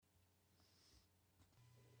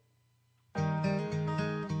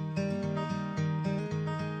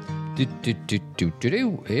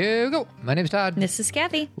Here we go. My name's Todd. This is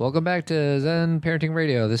Cathy. Welcome back to Zen Parenting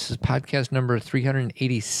Radio. This is podcast number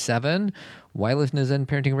 387. Why listen to Zen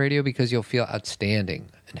Parenting Radio? Because you'll feel outstanding.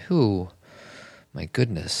 And who, my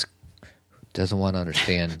goodness, doesn't want to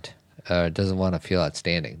understand, doesn't want to feel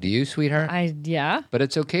outstanding? Do you, sweetheart? Yeah. But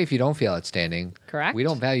it's okay if you don't feel outstanding. Correct. We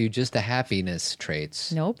don't value just the happiness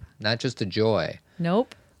traits. Nope. Not just the joy.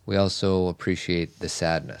 Nope. We also appreciate the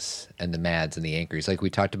sadness and the mads and the angries, like we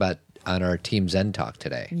talked about on our Team Zen talk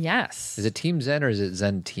today. Yes. Is it Team Zen or is it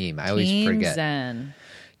Zen Team? I always Team forget. Zen.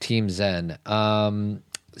 Team Zen.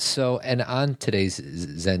 So, and on today's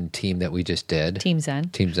Zen team that we just did. Team Zen.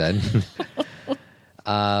 Team Zen.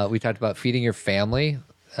 We talked about feeding your family.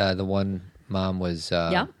 The one mom was...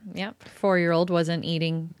 Yep. 4-year-old wasn't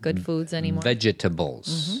eating good foods anymore.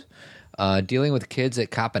 Vegetables. Dealing with kids that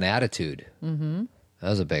cop an attitude. Mm-hmm. That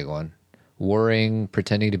was a big one. Worrying,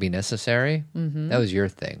 pretending to be necessary. Mm-hmm. That was your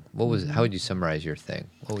thing. What was? How would you summarize your thing?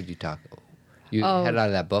 What would you talk? You had it out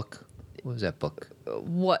of that book. What was that book?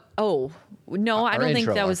 What? Oh, no, I don't think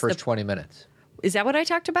that was our first 20 minutes. Is that what I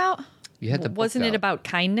talked about? You had the book Wasn't it out. about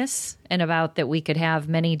kindness and about that we could have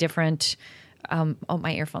many different...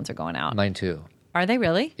 my earphones are going out. Mine too. Are they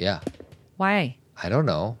really? Yeah. Why? I don't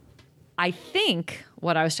know. I think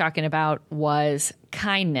what I was talking about was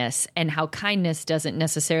kindness, and how kindness doesn't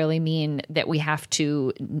necessarily mean that we have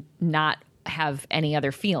to not have any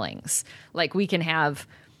other feelings. Like, we can have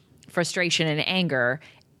frustration and anger,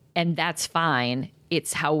 and that's fine.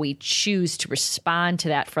 It's how we choose to respond to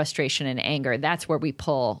that frustration and anger. That's where we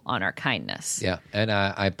pull on our kindness. Yeah, and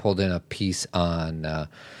I pulled in a piece on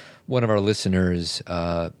one of our listeners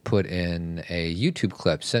put in a YouTube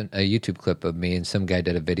clip, sent a YouTube clip of me, and some guy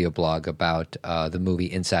did a video blog about the movie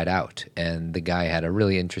Inside Out, and the guy had a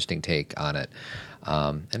really interesting take on it.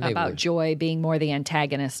 And about joy being more the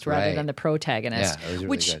antagonist rather than the protagonist. Yeah, it was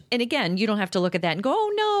really good. And again, you don't have to look at that and go,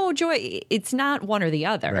 oh no, joy. It's not one or the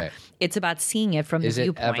other. Right. It's about seeing it from Is the it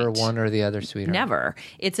viewpoint. ever one or the other, sweetheart? Never.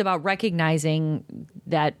 It's about recognizing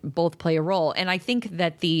that both play a role. And I think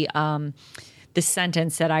that the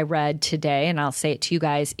sentence that I read today, and I'll say it to you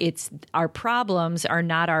guys, it's our problems are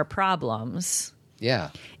not our problems.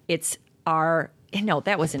 Yeah. It's no,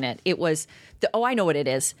 that wasn't it. It was, I know what it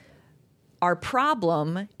is. Our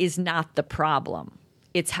problem is not the problem.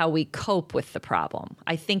 It's how we cope with the problem.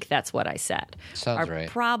 I think that's what I said. Sounds Our right.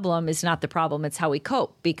 problem is not the problem. It's how we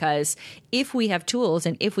cope. Because if we have tools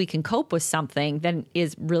and if we can cope with something, then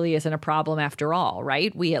it really isn't a problem after all,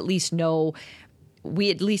 right? We at least know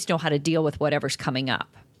how to deal with whatever's coming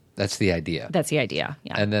up. That's the idea. That's the idea.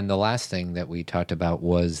 Yeah. And then the last thing that we talked about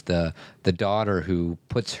was the daughter who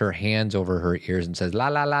puts her hands over her ears and says, la,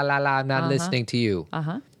 la, la, la, la, I'm not listening to you.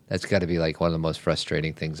 Uh-huh. That's got to be like one of the most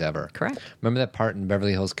frustrating things ever. Correct. Remember that part in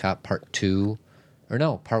Beverly Hills Cop Part 2? Or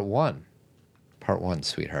no, Part 1. Part 1,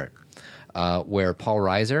 sweetheart. Where Paul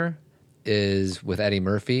Reiser is with Eddie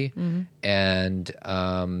Murphy. Mm-hmm. And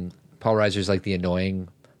Paul Reiser's like the annoying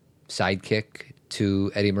sidekick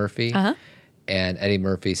to Eddie Murphy. Uh-huh. And Eddie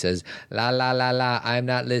Murphy says, la, la, la, la, I'm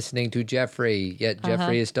not listening to Jeffrey. Yet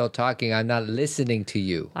Jeffrey is still talking. I'm not listening to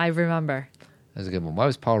you. I remember. That was a good one. Why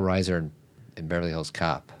was Paul Reiser in Beverly Hills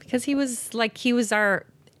Cop? Because he was the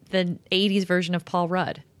 80s version of Paul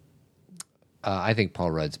Rudd. I think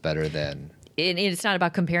Paul Rudd's better than... It's not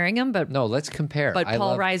about comparing him, but... No, let's compare. But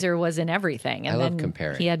Paul Reiser was in everything. And I love then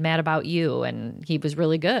comparing. He had Mad About You, and he was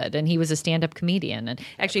really good. And he was a stand-up comedian. And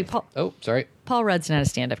actually, Oh, sorry. Paul Rudd's not a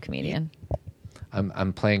stand-up comedian.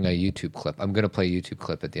 I'm playing a YouTube clip. I'm going to play a YouTube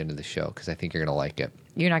clip at the end of the show because I think you're going to like it.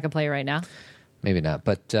 You're not going to play it right now? Maybe not.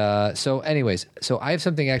 But so anyways, so I have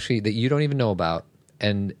something actually that you don't even know about,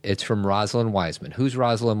 and it's from Rosalind Wiseman. Who's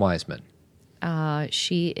Rosalind Wiseman?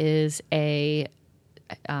 She is a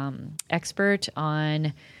expert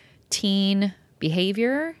on teen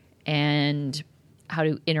behavior and how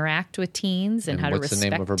to interact with teens and how to respect teens. What's the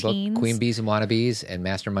name of her book? Queen Bees and Wannabes and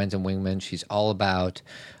Masterminds and Wingmen. She's all about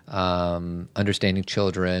understanding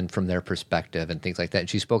children from their perspective and things like that. And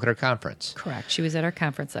she spoke at our conference. Correct. She was at our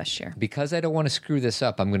conference last year. Because I don't want to screw this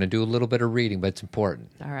up, I'm going to do a little bit of reading, but it's important.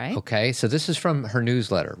 All right. Okay, so this is from her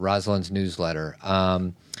newsletter, Rosalind's newsletter.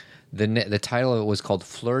 The title of it was called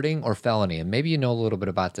Flirting or Felony. And maybe you know a little bit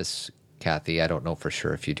about this, Cathy. I don't know for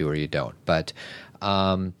sure if you do or you don't. But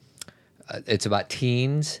it's about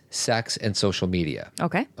teens, sex, and social media.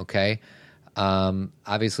 Okay. Okay?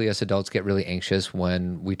 Obviously, us adults get really anxious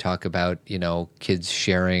when we talk about, kids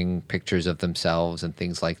sharing pictures of themselves and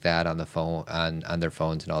things like that on the phone, on their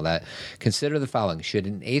phones and all that. Consider the following. Should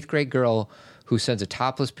an 8th grade girl who sends a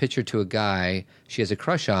topless picture to a guy she has a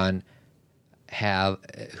crush on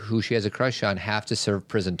who she has a crush on have to serve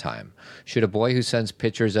prison time? Should a boy who sends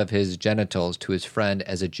pictures of his genitals to his friend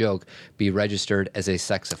as a joke be registered as a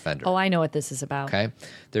sex offender? Oh, I know what this is about. Okay.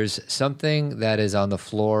 There's something that is on the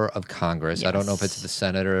floor of Congress. Yes. I don't know if it's the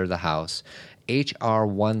Senate or the House. H.R.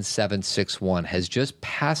 1761 has just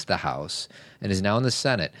passed the House and is now in the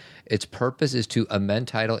Senate. Its purpose is to amend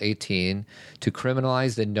Title 18 to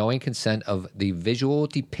criminalize the knowing consent of the visual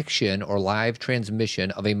depiction or live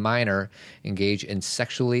transmission of a minor engaged in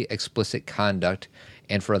sexually explicit conduct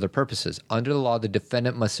and for other purposes. Under the law, the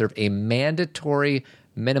defendant must serve a mandatory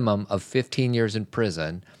minimum of 15 years in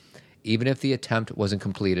prison, even if the attempt wasn't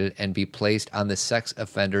completed, and be placed on the sex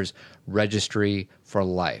offenders registry for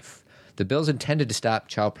life. The bill is intended to stop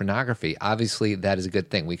child pornography. Obviously, that is a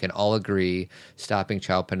good thing. We can all agree stopping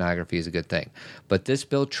child pornography is a good thing. But this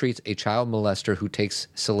bill treats a child molester who takes,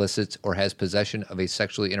 solicits, or has possession of a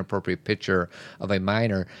sexually inappropriate picture of a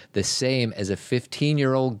minor the same as a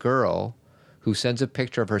 15-year-old girl who sends a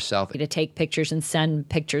picture of herself. To take pictures and send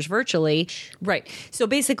pictures virtually. Right. So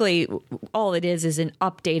basically, all it is an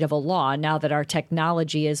update of a law now that our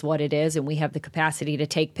technology is what it is and we have the capacity to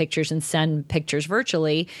take pictures and send pictures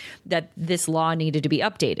virtually, that this law needed to be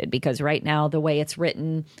updated because right now the way it's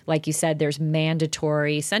written, like you said, there's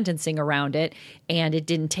mandatory sentencing around it, and it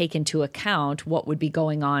didn't take into account what would be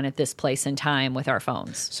going on at this place and time with our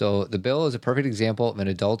phones. So the bill is a perfect example of an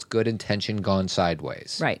adult's good intention gone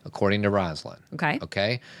sideways. Right. According to Rosalind.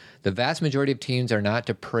 Okay. The vast majority of teens are not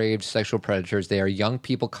depraved sexual predators. They are young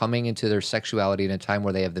people coming into their sexuality in a time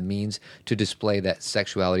where they have the means to display that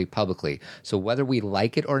sexuality publicly. So whether we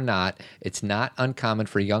like it or not, it's not uncommon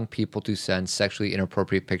for young people to send sexually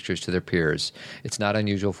inappropriate pictures to their peers. It's not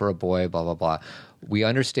unusual for a boy, blah, blah, blah. We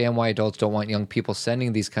understand why adults don't want young people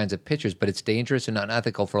sending these kinds of pictures, but it's dangerous and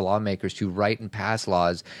unethical for lawmakers to write and pass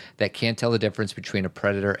laws that can't tell the difference between a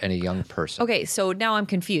predator and a young person. Okay, so now I'm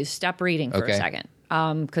confused. Stop reading for a second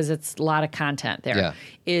because it's a lot of content there. Yeah.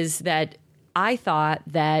 Is that I thought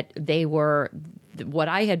that they were what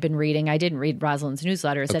I had been reading. I didn't read Rosalind's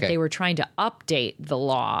newsletter. Is that they were trying to update the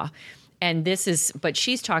law. And this is, but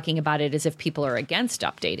she's talking about it as if people are against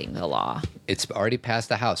updating the law. It's already passed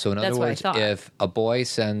the House. So in other words, what I thought. if a boy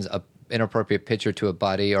sends an inappropriate picture to a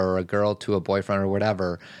buddy or a girl to a boyfriend or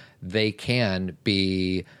whatever, they'd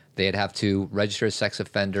have to register as sex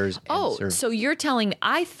offenders. So you're telling me,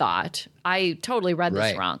 I totally read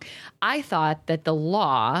this wrong. I thought that the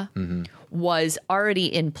law was already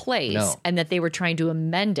in place and that they were trying to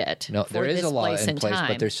amend it. No, there is a law in place,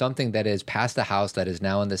 but there's something that is passed the House that is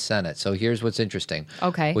now in the Senate. So here's what's interesting.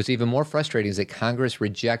 Okay. What's even more frustrating is that Congress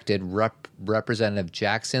rejected Representative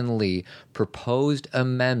Jackson Lee's proposed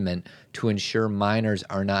amendment to ensure minors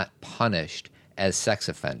are not punished as sex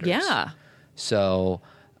offenders. Yeah. So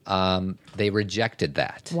they rejected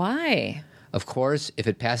that. Why? Of course, if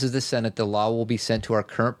it passes the Senate, the law will be sent to our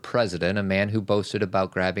current president, a man who boasted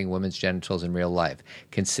about grabbing women's genitals in real life.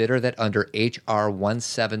 Consider that under H.R.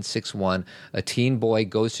 1761, a teen boy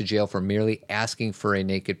goes to jail for merely asking for a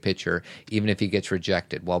naked picture, even if he gets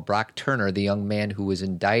rejected. While Brock Turner, the young man who was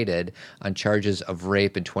indicted on charges of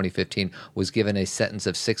rape in 2015, was given a sentence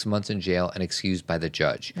of 6 months in jail and excused by the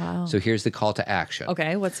judge. Wow. So here's the call to action.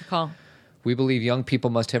 Okay, what's the call? We believe young people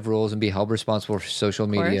must have rules and be held responsible for social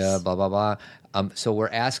media, blah, blah, blah. So we're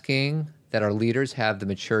asking that our leaders have the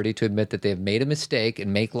maturity to admit that they have made a mistake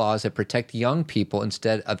and make laws that protect young people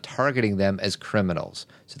instead of targeting them as criminals.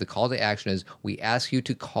 So the call to action is we ask you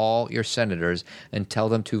to call your senators and tell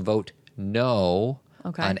them to vote no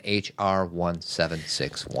on H.R.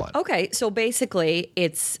 1761. Okay, so basically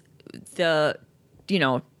it's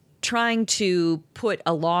trying to put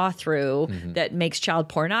a law through that makes child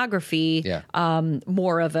pornography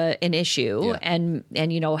more of an issue and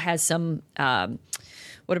has some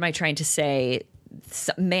what am I trying to say?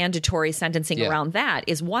 Mandatory sentencing around that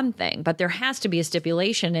is one thing, but there has to be a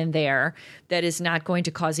stipulation in there that is not going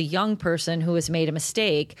to cause a young person who has made a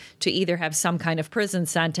mistake to either have some kind of prison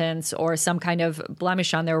sentence or some kind of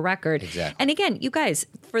blemish on their record. Exactly. And again, you guys,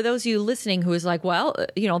 for those of you listening who is like, well,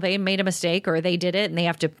 they made a mistake or they did it and they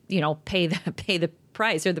have to, pay the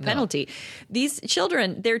price or the penalty. These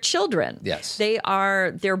children, they're children. Yes.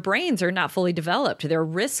 Their brains are not fully developed. Their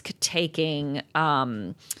risk-taking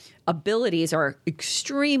abilities are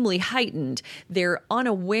extremely heightened. Their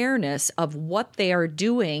unawareness of what they are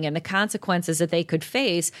doing and the consequences that they could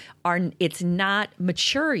face it's not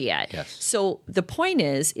mature yet. Yes. So the point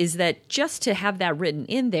is that just to have that written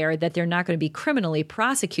in there that they're not going to be criminally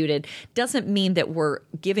prosecuted doesn't mean that we're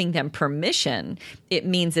giving them permission. It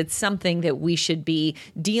means it's something that we should be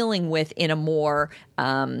dealing with in a more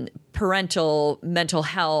parental mental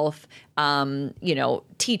health,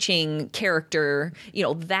 teaching character,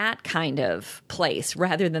 that kind of place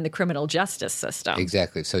rather than the criminal justice system.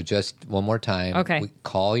 Exactly. So just one more time. Okay.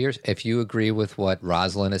 If you agree with what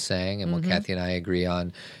Rosalind is saying and what Cathy and I agree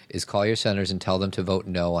on, is call your senators and tell them to vote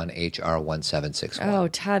no on H.R. 1761. Oh,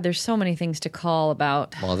 Todd, there's so many things to call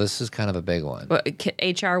about. Well, this is kind of a big one.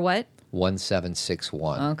 H.R. what?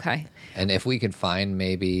 1761. Okay. And if we can find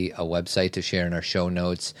maybe a website to share in our show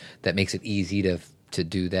notes that makes it easy to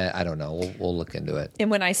do that, I don't know. We'll look into it.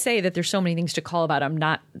 And when I say that there's so many things to call about, I'm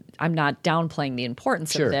not downplaying the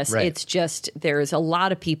importance of this. Right. It's just there's a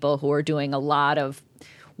lot of people who are doing a lot of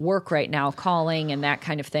work right now, calling and that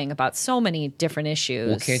kind of thing about so many different issues.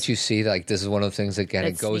 Well, can't you see, like, this is one of the things that kind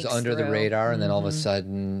of goes under the radar, and then all of a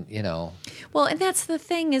sudden, Well, and that's the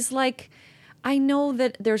thing is, like, I know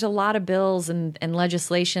that there's a lot of bills and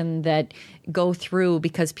legislation that go through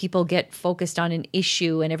because people get focused on an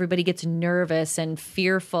issue and everybody gets nervous and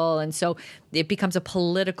fearful. And so it becomes a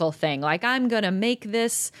political thing. Like, I'm going to make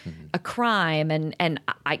this a crime. And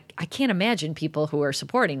I can't imagine people who are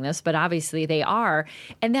supporting this, but obviously they are.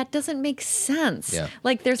 And that doesn't make sense. Yeah.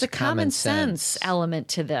 Like, there's It's a common sense element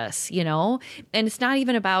to this, And it's not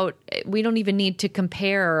even about, we don't even need to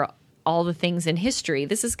compare all the things in history.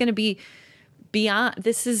 This is going to be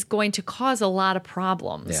this is going to cause a lot of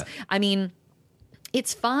problems. Yeah. I mean,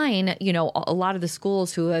 it's fine, a lot of the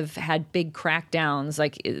schools who have had big crackdowns,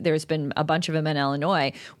 like there's been a bunch of them in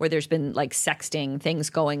Illinois where there's been like sexting things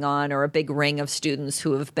going on, or a big ring of students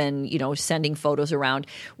who have been, sending photos around.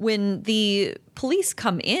 When the police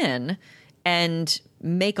come in and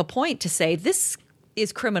make a point to say this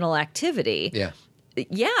is criminal activity.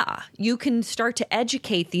 Yeah, you can start to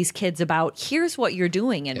educate these kids about here's what you're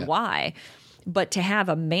doing and why. But to have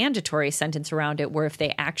a mandatory sentence around it where if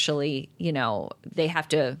they actually, they have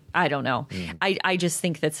to, I don't know. I just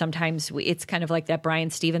think that sometimes it's kind of like that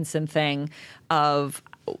Brian Stevenson thing of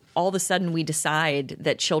all of a sudden we decide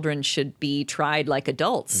that children should be tried like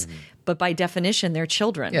adults. But by definition, they're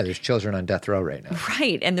children. Yeah, there's children on death row right now.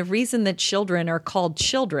 Right. And the reason that children are called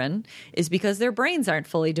children is because their brains aren't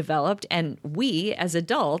fully developed. And we, as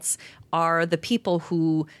adults, are the people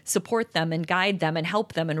who support them and guide them and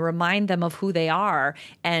help them and remind them of who they are.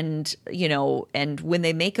 And, and when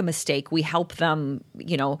they make a mistake, we help them,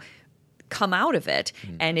 come out of it.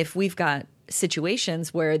 And if we've got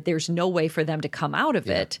situations where there's no way for them to come out of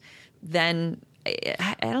it, then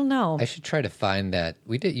I don't know. I should try to find that.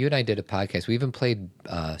 You and I did a podcast. We even played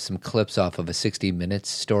some clips off of a 60 Minutes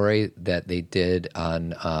story that they did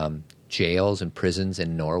on jails and prisons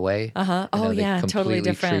in Norway. Oh, yeah, totally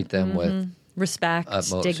different. Treat them with respect,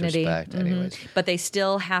 dignity. Respect, anyways. But they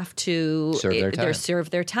still have to serve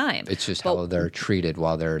their time. It's just how they're treated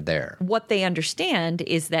while they're there. What they understand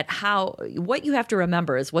is that what you have to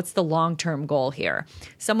remember is what's the long-term goal here.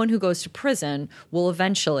 Someone who goes to prison will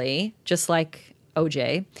eventually, just like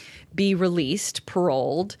OJ, be released,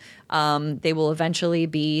 paroled. They will eventually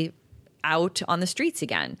be out on the streets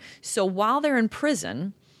again. So while they're in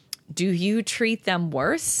prison, do you treat them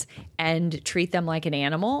worse and treat them like an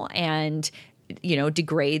animal and,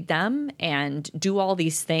 degrade them and do all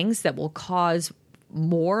these things that will cause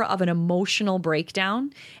more of an emotional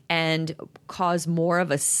breakdown and cause more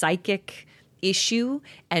of a psychic issue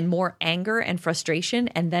and more anger and frustration,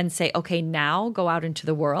 and then say, okay, now go out into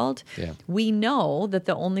the world? Yeah. We know that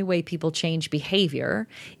the only way people change behavior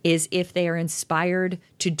is if they are inspired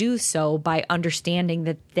to do so by understanding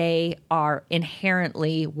that they are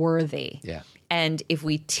inherently worthy. Yeah. And if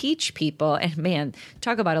we teach people, and man,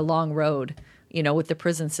 talk about a long road, with the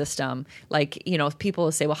prison system. Like, people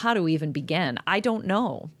will say, well, how do we even begin? I don't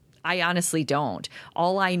know. I honestly don't.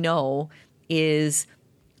 All I know is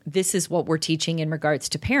this is what we're teaching in regards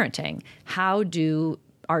to parenting. How do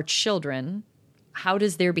our children, how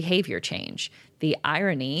does their behavior change? The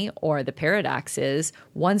irony or the paradox is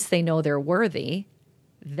once they know they're worthy,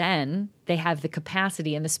 then they have the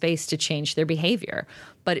capacity and the space to change their behavior.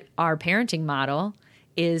 But our parenting model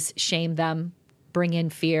is shame them, bring in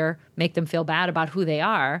fear, make them feel bad about who they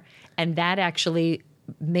are, and that actually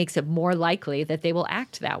makes it more likely that they will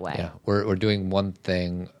act that way. Yeah, we're doing one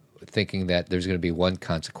thing thinking that there's going to be one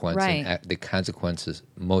consequence, right. And the consequences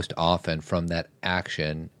most often from that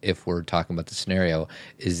action, if we're talking about the scenario,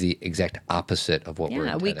 is the exact opposite of what we're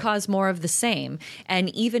intending. We cause more of the same. And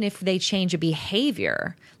even if they change a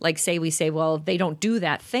behavior, like say we say, well, they don't do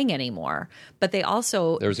that thing anymore, but they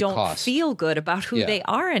also don't feel good about who they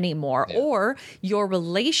are anymore, or your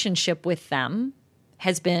relationship with them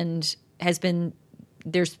has been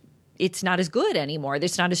it's not as good anymore.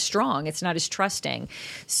 It's not as strong. It's not as trusting.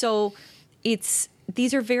 So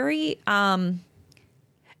these are very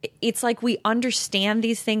it's like we understand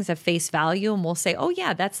these things at face value and we'll say, oh,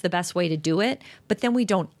 yeah, that's the best way to do it. But then we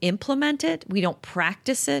don't implement it. We don't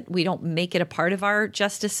practice it. We don't make it a part of our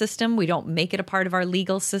justice system. We don't make it a part of our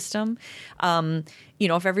legal system.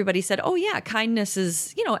 If everybody said, oh, yeah, kindness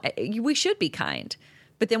is, we should be kind.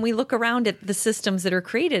 But then we look around at the systems that are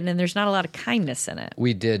created and there's not a lot of kindness in it.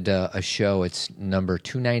 We did a show, it's number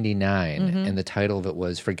 299, and the title of it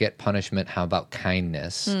was Forget Punishment, How About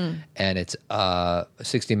Kindness? And it's a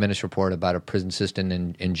 60 Minutes report about a prison system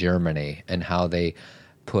in Germany and how they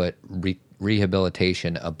put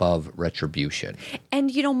rehabilitation above retribution.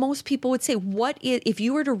 And, most people would say, if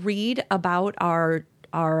you were to read about our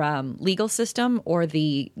legal system or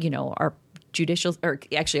our judicial, or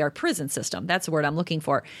actually our prison system, that's the word I'm looking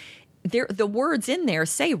for. The words in there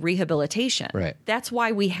say rehabilitation. Right. That's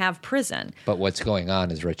why we have prison. But what's going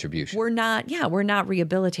on is retribution. We're not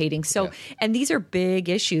rehabilitating. So, and these are big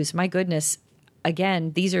issues. My goodness.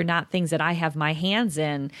 Again, these are not things that I have my hands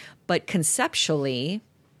in, but conceptually,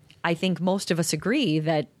 I think most of us agree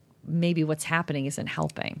that maybe what's happening isn't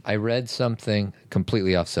helping. I read something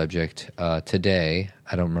completely off subject today.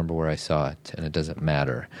 I don't remember where I saw it, and it doesn't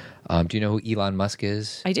matter. Do you know who Elon Musk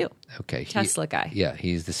is? I do. Okay. Tesla guy. Yeah,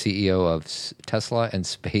 he's the CEO of Tesla and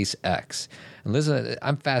SpaceX. And listen,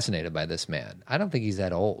 I'm fascinated by this man. I don't think he's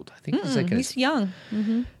that old. I think he's young.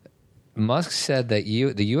 Mm-hmm. Musk said that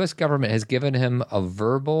the U.S. government has given him a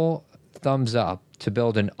verbal thumbs up to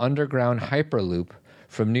build an underground hyperloop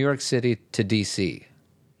from New York City to D.C.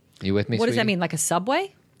 You with me, What does that sweetie? mean, like a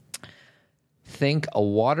subway? Think a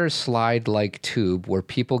water slide-like tube where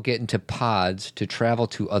people get into pods to travel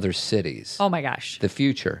to other cities. Oh, my gosh. The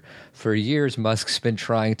future. For years, Musk's been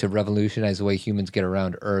trying to revolutionize the way humans get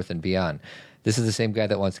around Earth and beyond. This is the same guy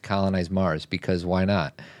that wants to colonize Mars, because why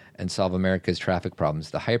not? And solve America's traffic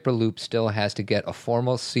problems. The Hyperloop still has to get a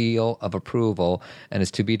formal seal of approval and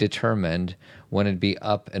is to be determined when it'd be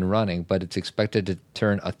up and running, but it's expected to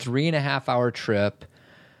turn a 3.5-hour trip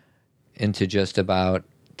into just about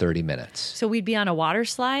 30 minutes. So we'd be on a water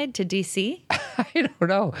slide to D.C.? I don't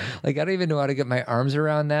know. I don't even know how to get my arms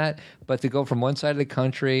around that, but to go from one side of the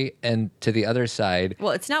country and to the other side.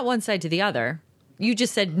 Well, it's not one side to the other. You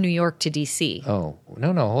just said New York to D.C. Oh,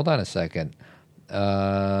 no, hold on a second.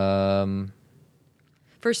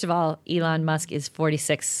 First of all, Elon Musk is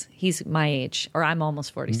 46. He's my age, or I'm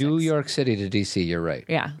almost 46. New York City to D.C., you're right.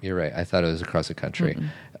 Yeah. You're right. I thought it was across the country.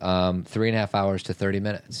 3.5 hours to 30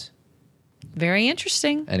 minutes. Very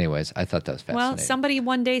interesting. Anyways, I thought that was fascinating. Well, somebody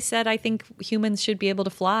one day said, I think humans should be able to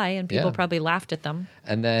fly, and people probably laughed at them.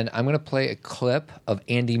 And then I'm going to play a clip of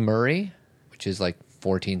Andy Murray, which is like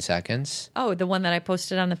 14 seconds. Oh, the one that I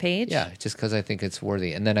posted on the page? Yeah, just because I think it's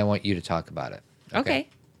worthy. And then I want you to talk about it. Okay.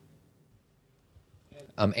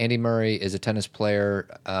 Andy Murray is a tennis player.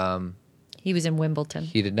 He was in Wimbledon.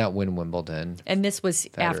 He did not win Wimbledon. And this was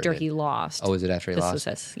after he lost. Oh, was it after he lost?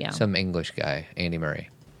 This was Some English guy, Andy Murray.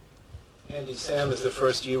 Andy, Sam is the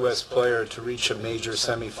first U.S. player to reach a major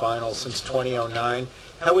semifinal since 2009.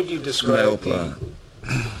 How would you describe Male player.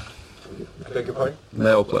 I beg your pardon?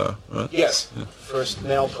 Male player, right? Yes, first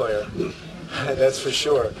male player. That's for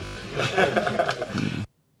sure.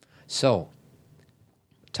 So,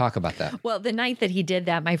 talk about that. Well, the night that he did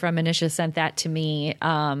that, my friend Manisha sent that to me.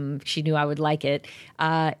 She knew I would like it.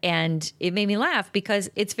 And it made me laugh because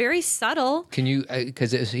it's very subtle. Can you,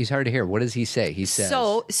 because he's hard to hear. What does he say? He says.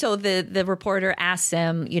 So the reporter asks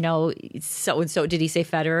him, so-and-so, did he say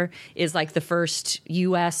Federer is like the first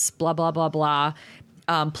U.S. blah, blah, blah, blah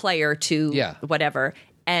player to whatever.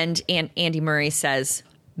 And Andy Murray says,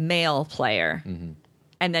 male player. Mm-hmm.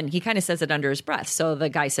 And then he kind of says it under his breath. So the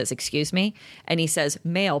guy says, excuse me. And he says,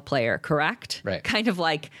 male player, correct? Right. Kind of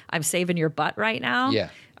like, I'm saving your butt right now. Yeah.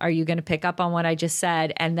 Are you going to pick up on what I just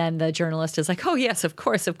said? And then the journalist is like, oh, yes, of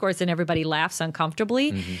course. And everybody laughs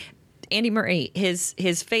uncomfortably. Mm-hmm. Andy Murray, his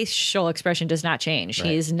facial expression does not change. Right.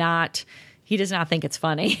 He does not think it's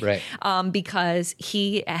funny. Right. Because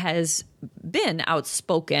he has been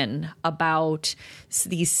outspoken about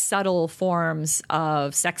these subtle forms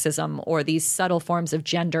of sexism or these subtle forms of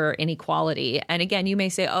gender inequality. And again, you may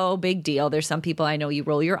say, oh, big deal. There's some people I know you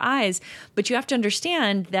roll your eyes, but you have to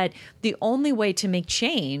understand that the only way to make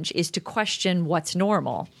change is to question what's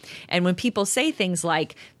normal. And when people say things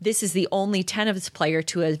like, this is the only tennis player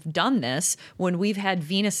to have done this, when we've had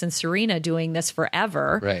Venus and Serena doing this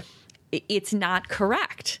forever, right. It's not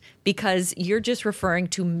correct because you're just referring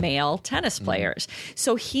to male tennis players.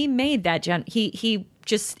 So he made that he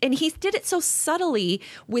and he did it so subtly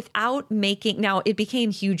without making, now it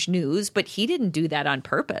became huge news, but he didn't do that on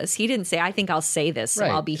purpose. He didn't say, I think I'll say this, so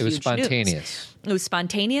I'll be huge news. It was spontaneous. It was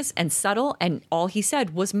spontaneous and subtle, and all he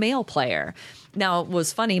said was male player. Now, it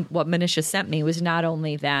was funny, what Manisha sent me was not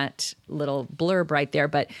only that little blurb right there,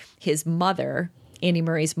 but his mother, Andy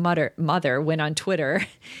Murray's mother went on Twitter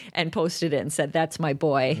and posted it and said, "That's my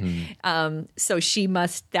boy." So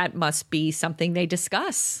that must be something they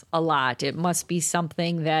discuss a lot. It must be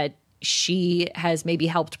something that she has maybe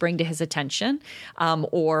helped bring to his attention,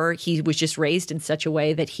 or he was just raised in such a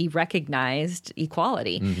way that he recognized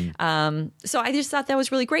equality. So I just thought that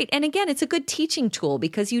was really great. And again, it's a good teaching tool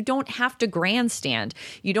because you don't have to grandstand.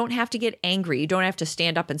 You don't have to get angry. You don't have to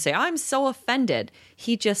stand up and say, I'm so offended.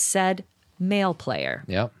 He just said, male player.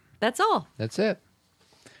 Yep. That's all. That's it.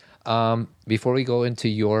 Before we go into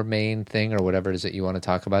your main thing or whatever it is that you want to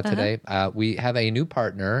talk about today, we have a new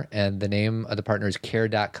partner, and the name of the partner is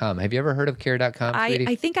care.com. Have you ever heard of care.com, sweetie?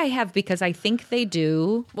 I think I have, because I think they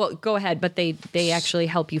do. Well, go ahead, but they actually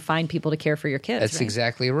help you find people to care for your kids. That's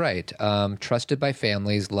exactly right. Trusted by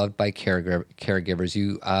families, loved by caregivers.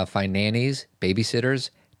 You find nannies, babysitters,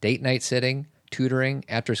 date night sitting, tutoring,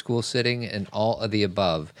 after school sitting, and all of the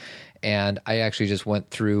above. And I actually just went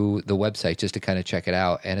through the website just to kind of check it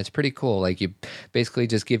out. And it's pretty cool. Like, you basically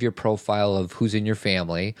just give your profile of who's in your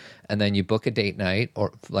family, and then you book a date night,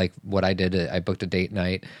 or like what I did, I booked a date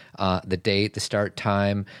night, the date, the start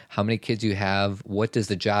time, how many kids you have, what does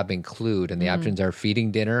the job include? And the options are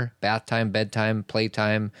feeding, dinner, bath time, bedtime,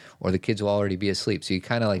 playtime, or the kids will already be asleep. So you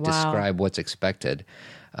kind of like describe what's expected.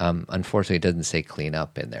 Unfortunately, it doesn't say clean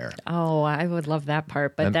up in there. Oh, I would love that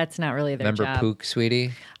part, but that's not really their job. Remember Pook,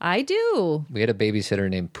 sweetie? I do. We had a babysitter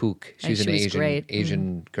named Pook. She was an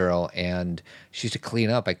Asian girl, and she used to clean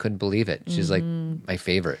up. I couldn't believe it. She's like my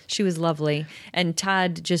favorite. She was lovely. And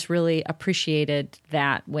Todd just really appreciated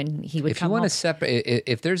that when he would come home. If you want to separate,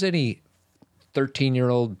 if there's any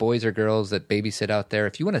 13-year-old boys or girls that babysit out there,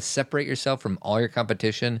 if you want to separate yourself from all your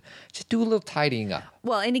competition, just do a little tidying up.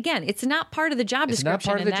 Well, and again, it's not part of the job description. It's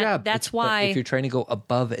not part of the job. That's why. If you're trying to go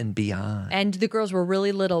above and beyond. And the girls were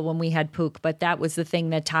really little when we had Pook, but that was the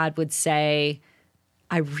thing that Todd would say,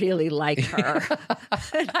 I really like her.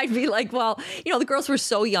 And I'd be like, well, the girls were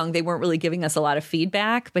so young, they weren't really giving us a lot of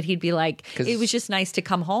feedback, but he'd be like, it was just nice to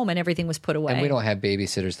come home and everything was put away. And we don't have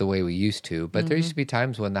babysitters the way we used to, but there used to be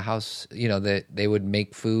times when the house, that they would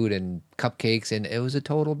make food and cupcakes, and it was a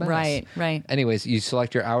total mess. Right. Anyways, you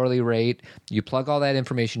select your hourly rate, you plug all that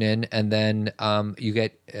information in, and then you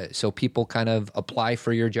get, so people kind of apply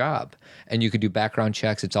for your job, and you could do background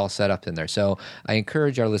checks. It's all set up in there. So I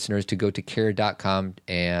encourage our listeners to go to care.com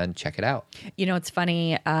and check it out. It's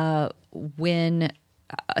funny, when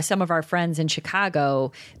some of our friends in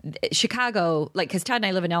Chicago, like, because Todd and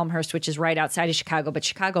I live in Elmhurst, which is right outside of Chicago, but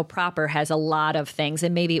Chicago proper has a lot of things,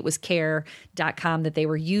 and maybe it was care.com that they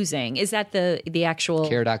were using. Is that the actual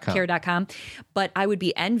care.com? But I would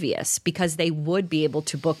be envious because they would be able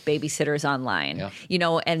to book babysitters online,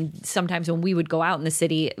 and sometimes when we would go out in the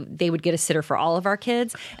city, they would get a sitter for all of our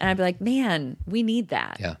kids, and I'd be like, man, we need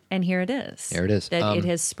that. Yeah. And here it is. Here it is. That it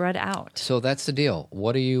has spread out. So that's the deal.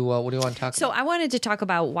 What do you want to talk about? So I wanted to talk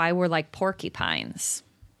about why we're like porcupines.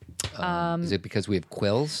 Is it because we have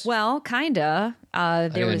quills? Well, kinda. I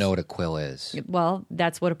don't even know what a quill is. Well,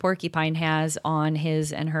 that's what a porcupine has on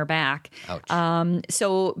his and her back. Ouch.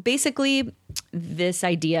 So basically, this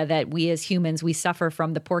idea that we as humans, we suffer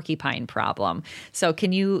from the porcupine problem. So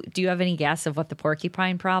do you have any guess of what the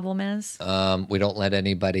porcupine problem is? We don't let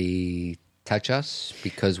anybody touch us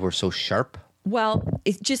because we're so sharp. Well,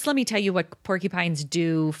 just let me tell you what porcupines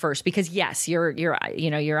do first, because yes, you're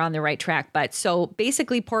on the right track. But so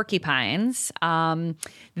basically, porcupines,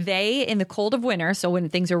 they, in the cold of winter, so when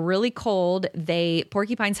things are really cold,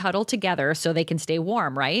 porcupines huddle together so they can stay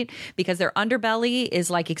warm, right? Because their underbelly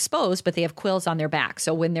is like exposed, but they have quills on their back.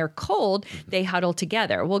 So when they're cold, they huddle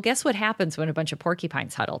together. Well, guess what happens when a bunch of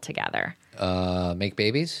porcupines huddle together? Make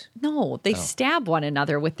babies? No, they stab one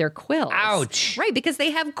another with their quills. Ouch. Right, because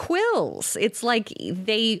they have quills. It's like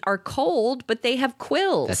they are cold, but they have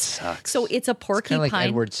quills. That sucks. So it's a porcupine. It's kind of like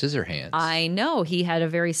Edward Scissorhands. I know. He had a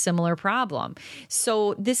very similar problem.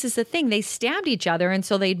 So this is the thing. They stabbed each other, and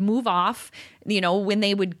so they'd move off. When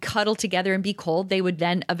they would cuddle together and be cold, they would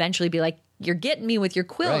then eventually be like, you're getting me with your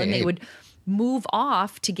quill. Right, and they would move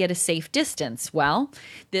off to get a safe distance. Well,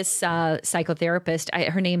 this psychotherapist,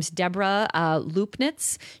 her name's Deborah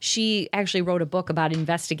Lupnitz. She actually wrote a book about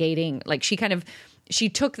investigating, like she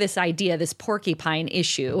took this idea, this porcupine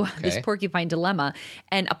issue, this porcupine dilemma,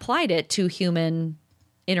 and applied it to human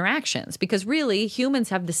interactions, because really humans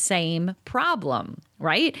have the same problem,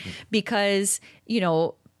 right? Because,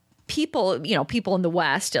 people in the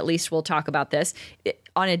West, at least we'll talk about this,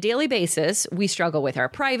 on a daily basis, we struggle with our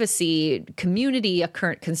privacy, community, a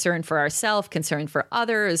current concern for ourselves, concern for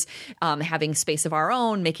others, having space of our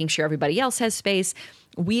own, making sure everybody else has space.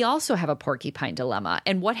 We also have a porcupine dilemma.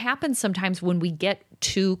 And what happens sometimes when we get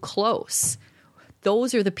too close?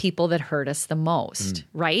 Those are the people that hurt us the most,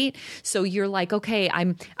 right? So you're like, okay,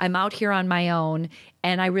 I'm out here on my own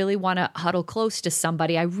and I really want to huddle close to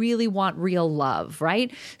somebody. I really want real love,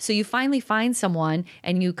 right? So you finally find someone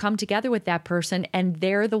and you come together with that person, and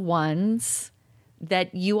they're the ones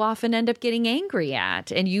that you often end up getting angry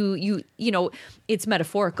at. And you it's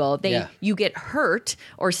metaphorical. You get hurt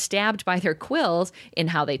or stabbed by their quills in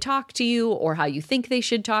how they talk to you, or how you think they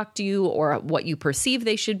should talk to you, or what you perceive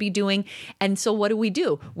they should be doing. And so what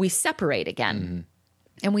do? We separate again.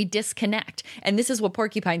 And we disconnect. And this is what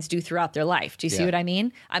porcupines do throughout their life. Do you see what I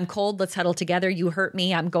mean? I'm cold, let's huddle together. You hurt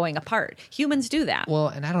me, I'm going apart. Humans do that. Well,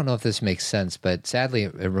 and I don't know if this makes sense, but sadly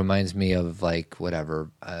it reminds me of I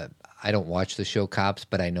don't watch the show Cops,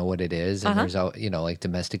 but I know what it is. And there's, like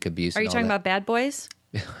domestic abuse. Are you talking about Bad Boys?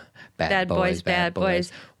 Bad boys.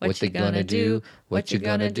 What you gonna do? What you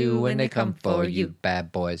gonna do when they come for you?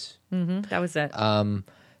 Bad boys. Mm-hmm, that was it.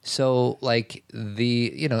 So like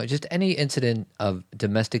just any incident of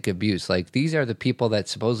domestic abuse, like these are the people that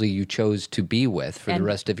supposedly you chose to be with for the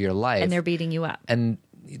rest of your life. And they're beating you up. And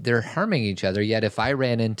they're harming each other. Yet if I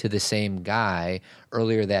ran into the same guy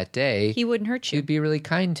earlier that day, he wouldn't hurt you. He'd be really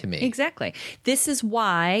kind to me. Exactly. This is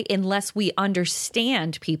why, unless we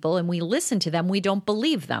understand people and we listen to them, we don't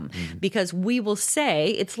believe them, because we will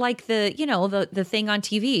say, it's like the thing on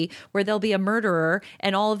TV where there'll be a murderer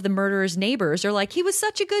and all of the murderer's neighbors are like, he was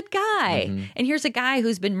such a good guy. And here's a guy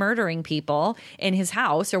who's been murdering people in his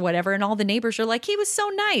house or whatever. And all the neighbors are like, he was so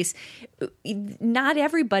nice. Not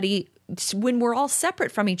everybody. When we're all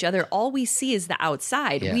separate from each other, all we see is the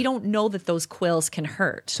outside. We don't know that those quills can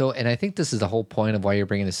hurt. So, and I think this is the whole point of why you're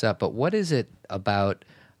bringing this up, but what is it about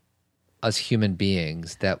us human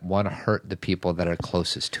beings that want to hurt the people that are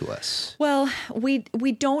closest to us? Well, we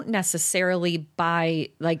don't necessarily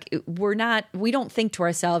we don't think to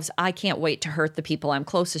ourselves, I can't wait to hurt the people I'm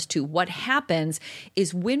closest to. What happens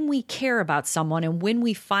is when we care about someone and when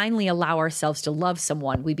we finally allow ourselves to love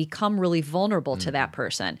someone, we become really vulnerable to that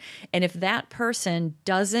person. And if that person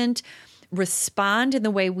doesn't respond in the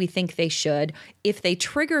way we think they should, if they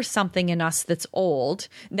trigger something in us that's old,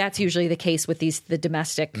 that's usually the case with the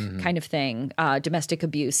domestic kind of thing. Domestic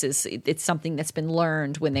abuse it's something that's been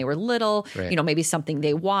learned when they were little, right. Maybe something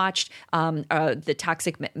they watched, the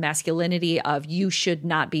toxic masculinity of you should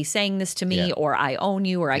not be saying this to me, or I own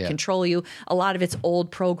you, or I control you. A lot of it's old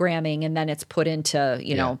programming, and then it's put into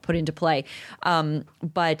play.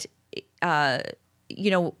 But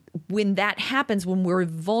when that happens, when we're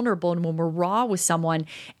vulnerable and when we're raw with someone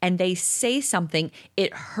and they say something,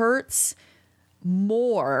 it hurts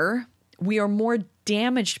more. We are more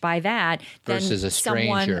damaged by that versus than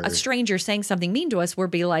a stranger saying something mean to us. We'll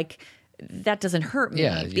be like, that doesn't hurt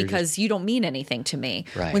me because you don't mean anything to me.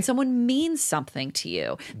 Right. When someone means something to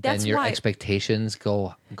you, that's then your why expectations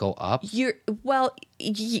go up.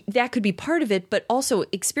 That could be part of it, but also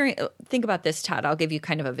think about this, Todd. I'll give you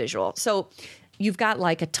kind of a visual. So you've got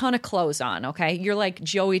like a ton of clothes on, okay? You're like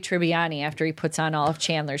Joey Tribbiani after he puts on all of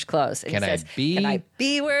Chandler's clothes. And Can I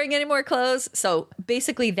be wearing any more clothes? So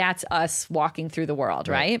basically that's us walking through the world,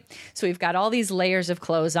 right? So we've got all these layers of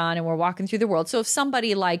clothes on and we're walking through the world. So if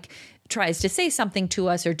somebody tries to say something to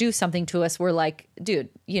us or do something to us, we're like, dude,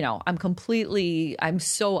 I'm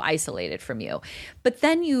so isolated from you. But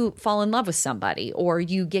then you fall in love with somebody or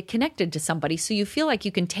you get connected to somebody. So you feel like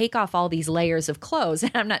you can take off all these layers of clothes.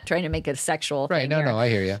 And I'm not trying to make it a sexual thing. Right. No, I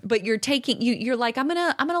hear you. But you're like, I'm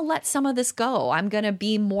going to let some of this go. I'm going to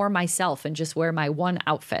be more myself and just wear my one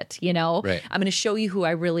outfit, Right. I'm going to show you who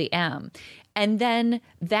I really am. And then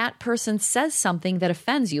that person says something that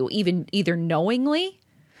offends you, either knowingly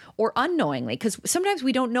or unknowingly, because sometimes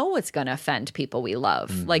we don't know what's going to offend people we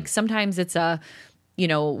love. Like sometimes it's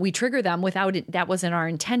we trigger them without it. That wasn't our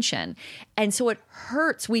intention. And so it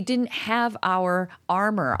hurts. We didn't have our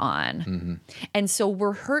armor on. And so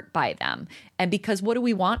we're hurt by them. And because what do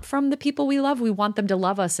we want from the people we love? We want them to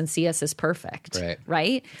love us and see us as perfect.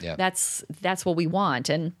 Right? Yeah. That's what we want.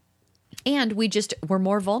 And we're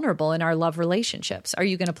more vulnerable in our love relationships. Are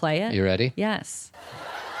you going to play it? You ready? Yes.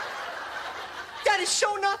 That is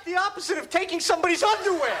so not the opposite of taking somebody's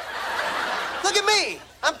underwear. Look at me.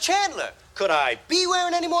 I'm Chandler. Could I be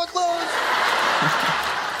wearing any more clothes?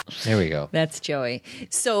 There we go. That's Joey.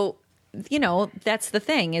 So that's the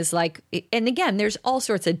thing is like, and again, there's all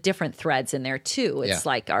sorts of different threads in there too. It's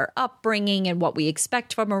like our upbringing and what we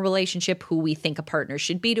expect from a relationship, who we think a partner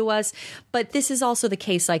should be to us. But this is also the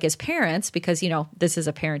case, like as parents, because, this is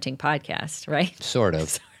a parenting podcast, right? Sort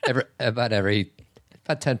of. About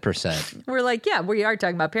 10%. We're like, yeah, we are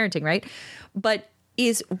talking about parenting, right? But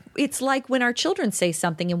it's like when our children say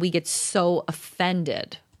something and we get so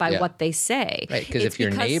offended by what they say. Right, because if your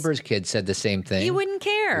neighbor's kid said the same thing, you wouldn't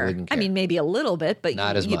care. I mean, maybe a little bit, but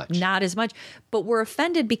not as much. Not as much. But we're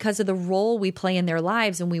offended because of the role we play in their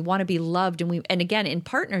lives, and we want to be loved. And again, in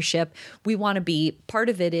partnership, we want to be, part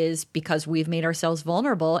of it is because we've made ourselves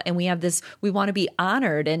vulnerable, and we want to be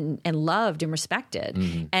honored and loved and respected.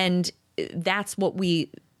 Mm-hmm. And that's what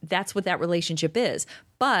that relationship is.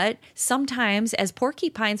 But sometimes as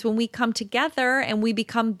porcupines, when we come together and we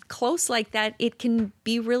become close like that, it can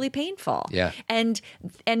be really painful. Yeah. And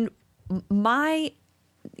my,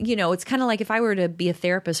 it's kind of like if I were to be a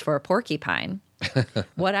therapist for a porcupine,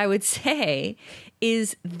 what I would say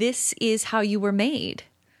is, this is how you were made.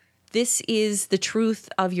 This is the truth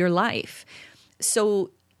of your life.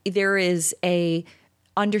 So there is a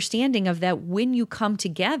understanding of that when you come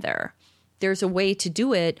together, there's a way to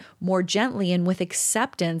do it more gently and with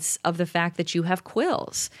acceptance of the fact that you have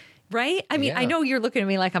quills, right? I mean, I know you're looking at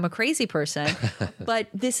me like I'm a crazy person, but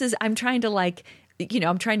I'm trying to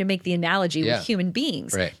I'm trying to make the analogy with human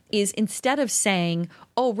beings, is instead of saying,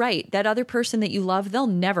 oh, right, that other person that you love, they'll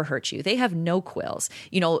never hurt you. They have no quills.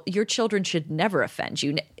 Your children should never offend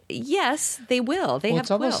you. Yes, they will. They have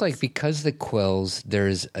it's almost quills. like because the quills,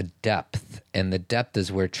 there's a depth, and the depth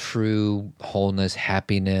is where true wholeness,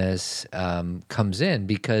 happiness comes in.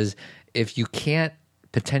 Because if you can't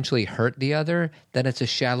potentially hurt the other, then it's a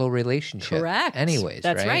shallow relationship. Correct. Anyways,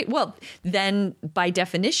 that's right. Well, then by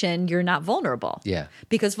definition, you're not vulnerable. Yeah.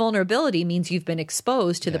 Because vulnerability means you've been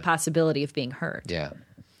exposed to the possibility of being hurt. Yeah.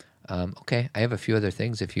 Okay, I have a few other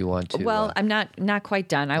things if you want to. Well, I'm not quite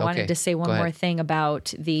done. I wanted to say one more thing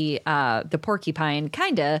about the porcupine,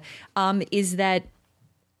 is that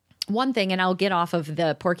one thing, and I'll get off of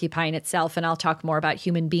the porcupine itself and I'll talk more about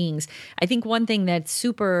human beings. I think one thing that's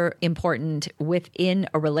super important within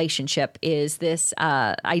a relationship is this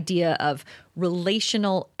idea of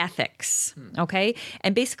relational ethics, okay?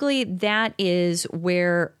 And basically that is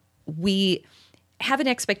where we have an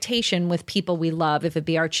expectation with people we love, if it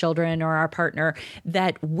be our children or our partner,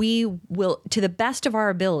 that we will, to the best of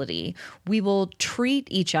our ability, we will treat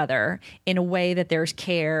each other in a way that there's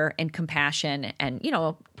care and compassion and,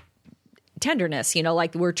 tenderness,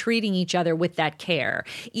 like we're treating each other with that care.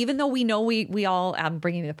 Even though we know we all, I'm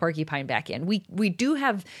bringing the porcupine back in, we do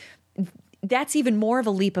have, that's even more of a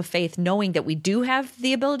leap of faith, knowing that we do have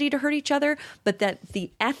the ability to hurt each other, but that the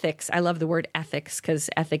ethics, I love the word ethics because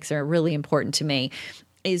ethics are really important to me,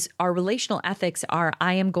 is our relational ethics are,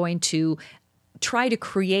 I am going to try to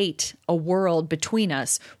create a world between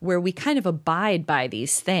us where we kind of abide by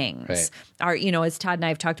these things. Right. As Todd and I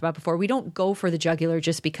have talked about before, we don't go for the jugular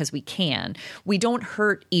just because we can. We don't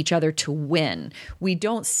hurt each other to win. We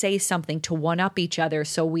don't say something to one-up each other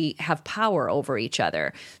so we have power over each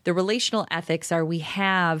other. The relational ethics are, we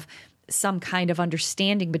have some kind of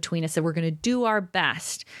understanding between us that we're going to do our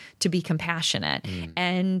best to be compassionate.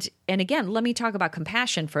 And again, let me talk about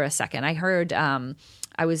compassion for a second. I heard,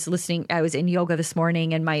 I was in yoga this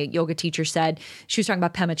morning, and my yoga teacher said, she was talking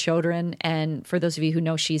about Pema Chodron. And for those of you who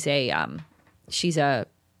know, she's a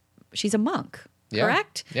monk. Yeah.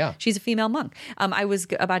 Correct? Yeah. She's a female monk. I was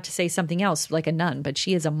about to say something else, like a nun, but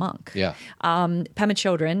she is a monk. Yeah. Pema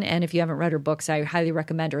Chodron, and if you haven't read her books, I highly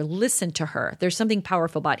recommend her. Listen to her. There's something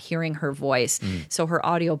powerful about hearing her voice. So her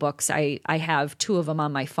audiobooks, I have 2 of them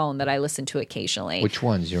on my phone that I listen to occasionally. Which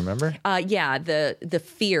ones? You remember? Yeah, the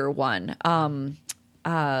fear one.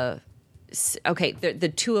 Okay,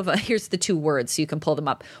 the 2 of here's the 2 words so you can pull them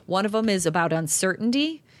up. One of them is about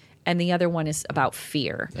uncertainty, and the other one is about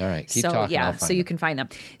fear. All right, keep talking. Yeah, so you can find them.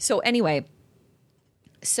 So anyway,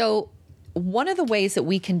 one of the ways that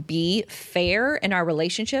we can be fair in our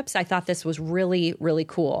relationships, I thought this was really, really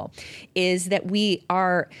cool, is that we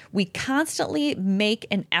constantly make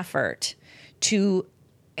an effort to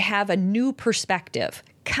have a new perspective.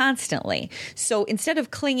 Constantly. So instead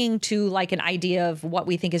of clinging to like an idea of what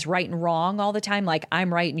we think is right and wrong all the time, like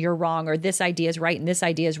I'm right and you're wrong, or this idea is right and this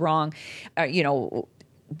idea is wrong,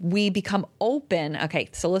 we become open. Okay,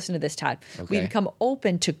 so listen to this, Todd. Okay. We become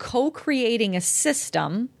open to co-creating a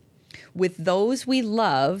system with those we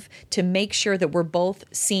love to make sure that we're both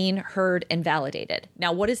seen, heard, and validated.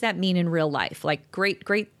 Now, what does that mean in real life? Like, great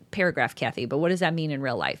paragraph, Cathy, but what does that mean in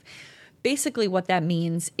real life? Basically, what that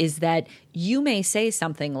means is that you may say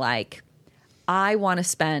something like, I want to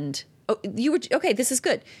spend Oh, you were okay. This is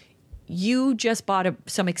good. You just bought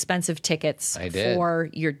some expensive tickets I did. for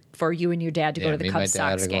you and your dad to go to the me and Cubs my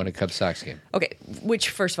dad Sox are game. going to Cubs Sox game. Okay, which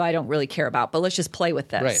first of all I don't really care about, but let's just play with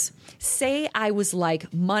this. Right. Say I was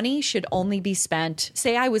like, money should only be spent.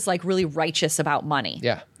 Say I was like really righteous about money.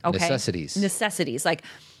 Yeah. Okay. Necessities. Like,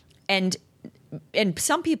 and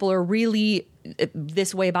some people are really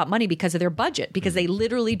this way about money because of their budget, because they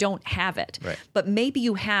literally don't have it. Right. But maybe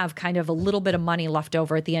you have kind of a little bit of money left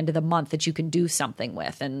over at the end of the month that you can do something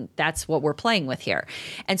with. And that's what we're playing with here.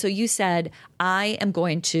 And so you said, I am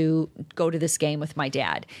going to go to this game with my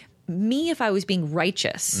dad. Me, if I was being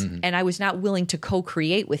righteous and I was not willing to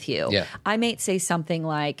co-create with you, I might say something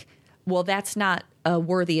like, well, that's not a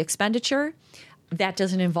worthy expenditure. That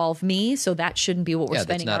doesn't involve me, so that shouldn't be what we're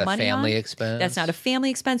spending our money on. That's not a family expense. That's not a family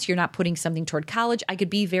expense. You're not putting something toward college. I could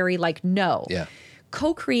be very like, no. Yeah.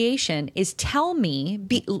 Co-creation is tell me,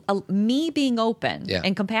 me being open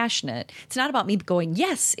and compassionate. It's not about me going,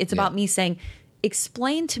 yes. It's about me saying,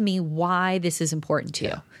 explain to me why this is important to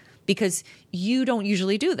you. Because you don't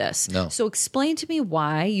usually do this. No. So explain to me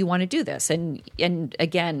why you want to do this. And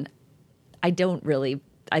again,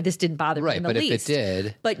 this didn't bother me in the but least. if it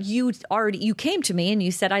did. But you came to me and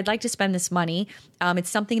you said, I'd like to spend this money. It's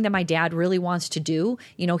something that my dad really wants to do.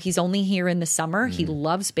 You know, he's only here in the summer. He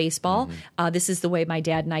loves baseball. This is the way my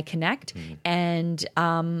dad and I connect. And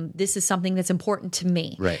this is something that's important to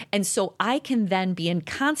me. Right. And so I can then be in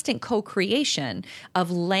constant co-creation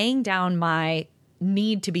of laying down my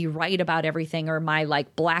need to be right about everything or my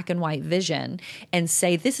like black and white vision and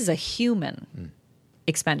say, this is a human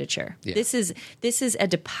expenditure. Yeah. This is a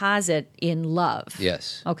deposit in love.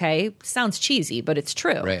 Yes. Okay. Sounds cheesy, but it's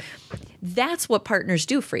true. Right. That's what partners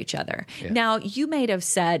do for each other. Yeah. Now, you may have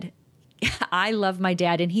said, I love my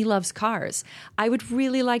dad and he loves cars. I would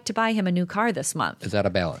really like to buy him a new car this month. Is that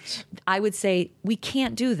a balance? I would say we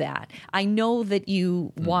can't do that. I know that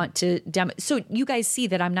you want to so you guys see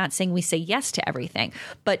that I'm not saying we say yes to everything,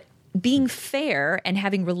 but being fair and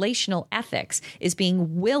having relational ethics is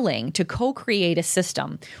being willing to co-create a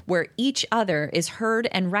system where each other is heard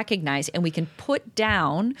and recognized, and we can put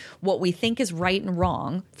down what we think is right and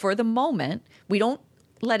wrong for the moment. We don't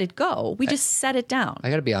let it go. We just set it down. I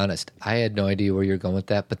got to be honest. I had no idea where you're going with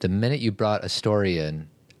that, but the minute you brought a story in,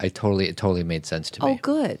 it totally made sense to me. Oh,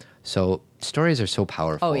 good. So stories are so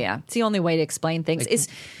powerful. Oh, yeah. It's the only way to explain things. Like,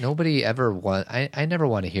 nobody ever I never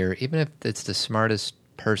want to hear, even if it's the smartest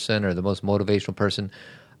person or the most motivational person,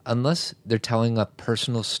 unless they're telling a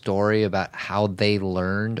personal story about how they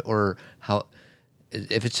learned or how.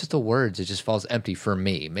 If it's just the words, it just falls empty for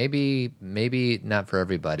me. Maybe not for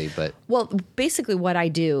everybody, but... Well, basically what I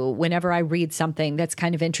do whenever I read something that's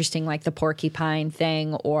kind of interesting, like the porcupine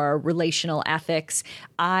thing or relational ethics,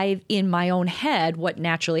 in my own head, what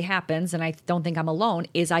naturally happens, and I don't think I'm alone,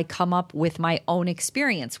 is I come up with my own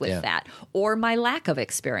experience with that or my lack of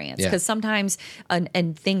experience. Because sometimes a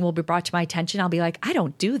thing will be brought to my attention. I'll be like, I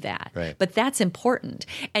don't do that. Right. But that's important.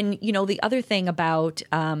 And, you know, the other thing about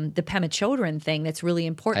the Pema Chodron thing that's really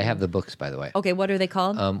important. I have the books, by the way. Okay, what are they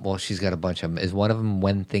called? Well, she's got a bunch of them. Is one of them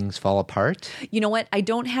When Things Fall Apart? You know what? I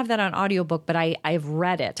don't have that on audiobook, but I've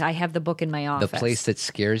read it. I have the book in my office. The Place That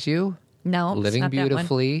Scares You? No, Living it's not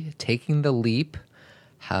Beautifully, Taking the Leap,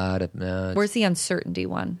 How to... Where's the uncertainty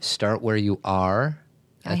one? Start Where You Are.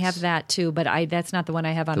 I have that too, but that's not the one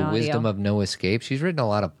I have on The audio. Wisdom of No Escape. She's written a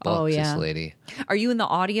lot of books, this lady. Are you in the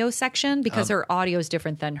audio section? Because her audio is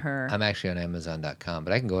different than her. I'm actually on Amazon.com,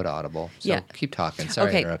 but I can go to Audible. So keep talking.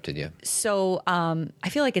 Sorry I interrupted you. So I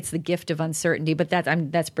feel like it's The Gift of Uncertainty, but that's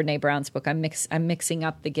Brene Brown's book. I'm mixing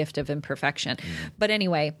up The Gift of Imperfection. But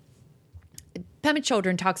anyway, Pema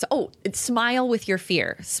Chodron talks, it's smile with your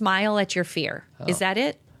fear. Smile at your fear. Is that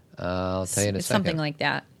it? I'll tell you in a It's second. something like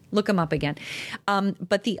that. Look them up again.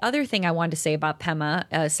 But the other thing I wanted to say about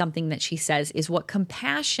Pema, something that she says, is what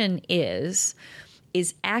compassion is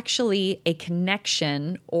actually a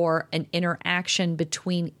connection or an interaction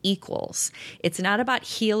between equals. It's not about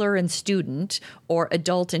healer and student or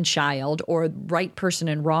adult and child or right person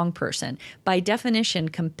and wrong person. By definition,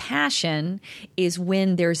 compassion is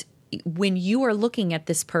when you are looking at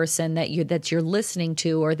this person that you're listening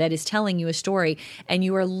to or that is telling you a story, and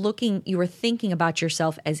you are thinking about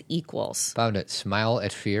yourself as equals. Found it. Smile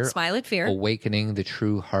at Fear. Smile at Fear. Awakening the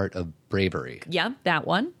True Heart of Bravery. Yeah, that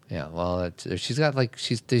one. Yeah, well, she's got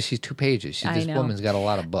she's 2 pages. This know. woman's got a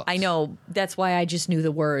lot of books. I know. That's why I just knew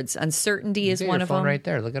the words. Uncertainty is one of them. Right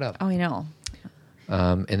there. Look it up. Oh, I know.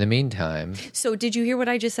 In the meantime... So did you hear what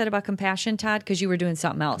I just said about compassion, Todd? Because you were doing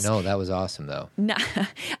something else. No, that was awesome, though. No,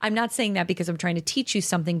 I'm not saying that because I'm trying to teach you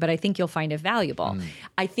something, but I think you'll find it valuable.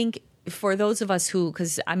 I think for those of us who,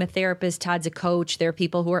 because I'm a therapist, Todd's a coach, there are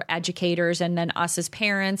people who are educators, and then us as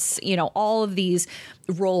parents, all of these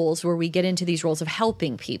roles where we get into these roles of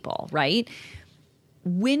helping people, right?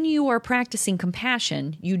 When you are practicing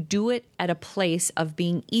compassion, you do it at a place of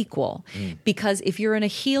being equal. Because if you're in a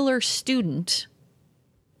healer-student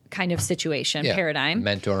kind of situation, paradigm,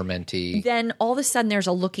 mentor-mentee, then all of a sudden there's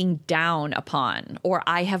a looking down upon, or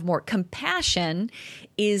I have more. Compassion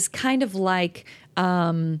is kind of like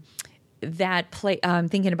that play. I'm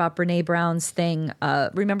thinking about Brene Brown's thing.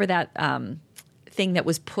 Remember that thing that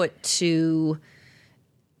was put to...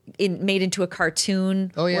 made into a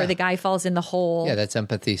cartoon where the guy falls in the hole. Yeah, that's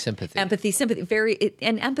empathy, sympathy. Empathy, sympathy.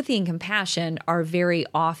 And empathy and compassion are very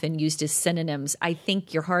often used as synonyms. I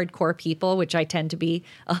think you're hardcore people, which I tend to be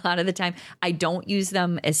a lot of the time. I don't use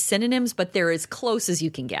them as synonyms, but they're as close as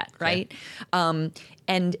you can get, right?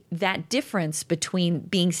 And that difference between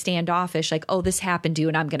being standoffish, like, oh, this happened to you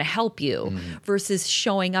and I'm going to help you, versus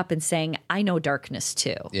showing up and saying, I know darkness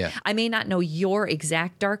too. Yeah. I may not know your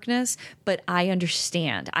exact darkness, but I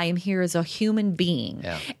understand. I am here as a human being.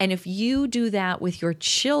 Yeah. And if you do that with your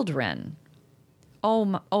children,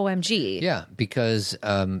 OMG. Yeah, because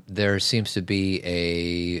there seems to be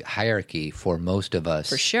a hierarchy for most of us.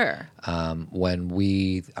 For sure. When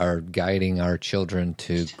we are guiding our children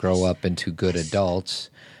to grow up into good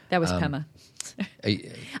adults. That was Pema.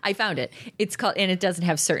 I found it. It's called, and it doesn't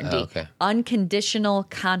have certainty. Oh, okay. Unconditional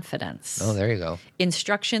confidence. Oh, there you go.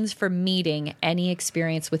 Instructions for meeting any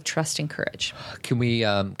experience with trust and courage. Can we?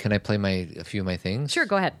 Can I play a few of my things? Sure,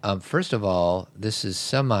 go ahead. First of all, this is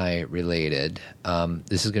semi-related.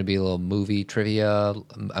 This is going to be a little movie trivia.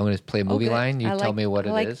 I'm going to play a movie line. You tell me what it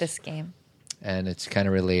is. I like this game. And it's kind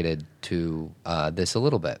of related to this a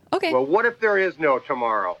little bit. Okay. Well, what if there is no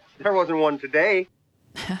tomorrow? There wasn't one today.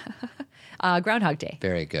 Groundhog Day.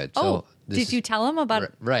 Very good. So did you tell him about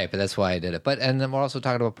it? Right, but that's why I did it. And then we're also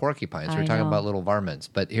talking about porcupines. We're talking about little varmints.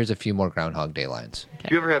 But here's a few more Groundhog Day lines. Okay.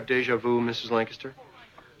 Do you ever have deja vu, Mrs. Lancaster?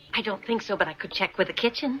 I don't think so, but I could check with the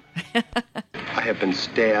kitchen. I have been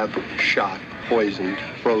stabbed, shot, poisoned,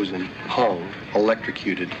 frozen, hung,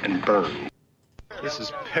 electrocuted, and burned. This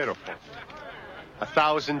is pitiful.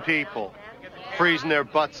 1,000 people freezing their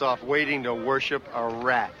butts off waiting to worship a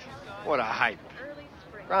rat. What a hype.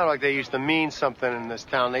 Groundhog Day used to mean something in this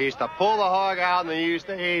town. They used to pull the hog out and they used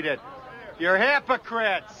to eat it. You're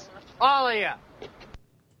hypocrites. All of you.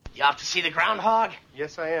 You off to see the groundhog?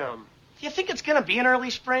 Yes, I am. Do you think it's going to be in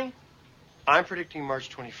early spring? I'm predicting March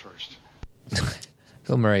 21st.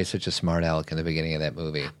 Bill Murray is such a smart aleck in the beginning of that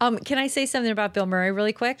movie. Can I say something about Bill Murray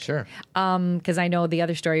really quick? Sure. Because I know the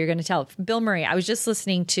other story you're going to tell. Bill Murray, I was just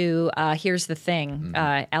listening to Here's the Thing,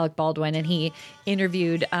 Alec Baldwin, and he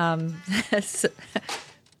interviewed...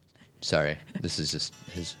 Sorry, this is just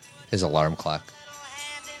his alarm clock.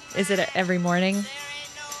 Is it every morning?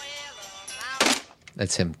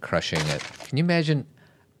 That's him crushing it. Can you imagine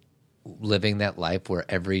living that life where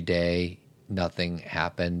every day nothing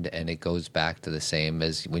happened and it goes back to the same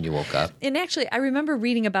as when you woke up? And actually, I remember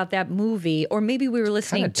reading about that movie, or maybe we were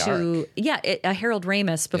listening to Harold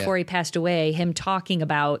Ramis before he passed away, him talking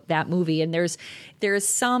about that movie. And there's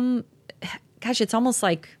some, gosh, it's almost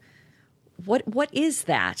like, what is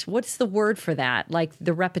that? What's the word for that? Like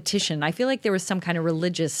the repetition. I feel like there was some kind of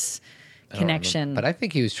religious connection. But I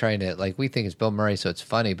think he was trying to, like, we think it's Bill Murray, so it's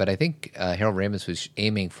funny. But I think Harold Ramis was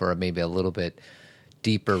aiming for maybe a little bit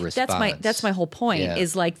deeper response. That's my whole point.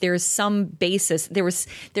 Is like there's some basis.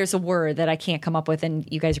 There's a word that I can't come up with,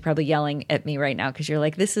 and you guys are probably yelling at me right now because you're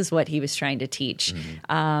like, this is what he was trying to teach.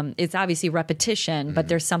 It's obviously repetition, but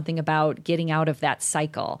there's something about getting out of that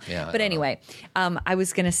cycle. But anyway, I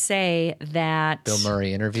was going to say that Bill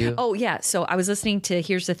Murray interview. Oh yeah, so I was listening to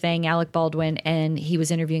Here's the Thing, Alec Baldwin, and he was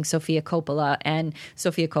interviewing Sofia Coppola, and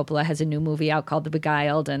Sofia Coppola has a new movie out called The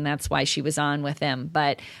Beguiled, and that's why she was on with him.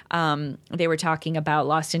 But they were talking about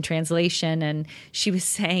Lost in Translation, and she was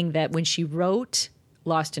saying that when she wrote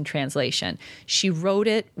Lost in Translation, she wrote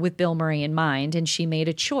it with Bill Murray in mind, and she made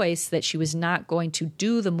a choice that she was not going to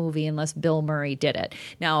do the movie unless Bill Murray did it.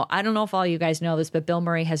 Now, I don't know if all you guys know this, but Bill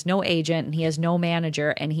Murray has no agent, and he has no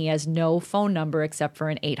manager, and he has no phone number except for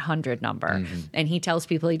an 800 number. And he tells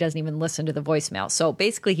people he doesn't even listen to the voicemail. So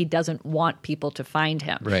basically, he doesn't want people to find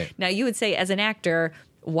him. Right. Now, you would say, as an actor,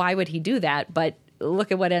 why would he do that? But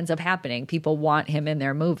look at what ends up happening. People want him in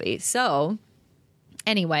their movie. So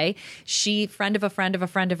anyway, she, friend of a friend of a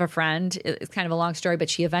friend of a friend, it's kind of a long story, but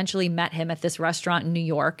she eventually met him at this restaurant in New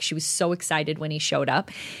York. She was so excited when he showed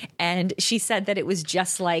up. And she said that it was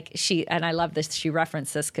just like and I love this, she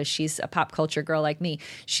referenced this because she's a pop culture girl like me.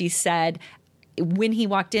 She said, when he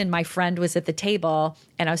walked in, my friend was at the table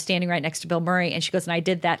and I was standing right next to Bill Murray, and she goes, and I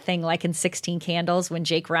did that thing like in 16 Candles when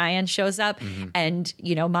Jake Ryan shows up and,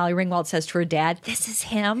 Molly Ringwald says to her dad, this is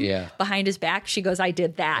him behind his back. She goes, I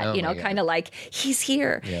did that, kind of like, he's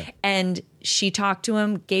here. Yeah. And she talked to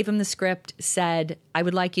him, gave him the script, said, I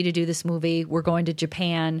would like you to do this movie. We're going to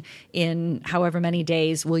Japan in however many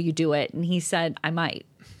days. Will you do it? And he said, I might.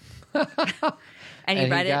 And he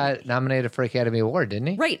got nominated for Academy Award, didn't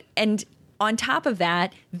he? Right. And on top of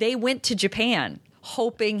that, they went to Japan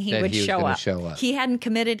hoping he would show up. He hadn't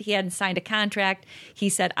committed. He hadn't signed a contract. He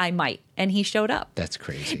said, I might. And he showed up. That's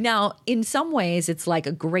crazy. Now, in some ways, it's like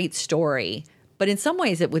a great story. But in some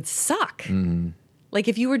ways, it would suck. Mm-hmm. Like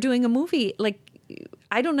if you were doing a movie, like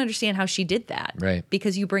I don't understand how she did that. Right.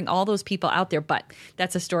 Because you bring all those people out there. But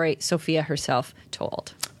that's a story Sophia herself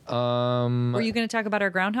told. Were you going to talk about our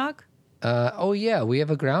groundhog? Yeah, we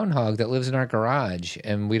have a groundhog that lives in our garage,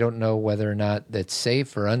 and we don't know whether or not that's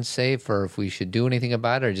safe or unsafe, or if we should do anything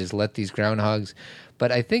about it, or just let these groundhogs.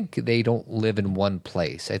 But I think they don't live in one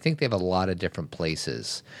place. I think they have a lot of different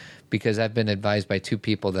places, because I've been advised by two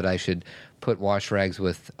people that I should put wash rags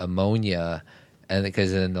with ammonia, and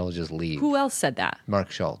because then they'll just leave. Who else said that?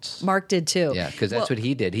 Mark Schultz. Mark did too. Yeah, because that's what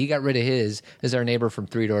he did. He got rid of his our neighbor from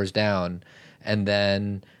 3 doors down, and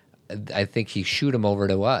then I think he shoot him over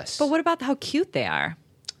to us. But what about how cute they are?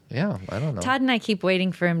 Yeah, I don't know. Todd and I keep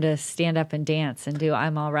waiting for him to stand up and dance and do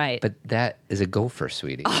I'm All Right. But that is a gopher,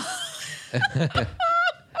 sweetie.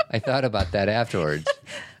 I thought about that afterwards.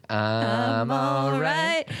 I'm all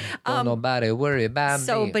right. Don't nobody worry about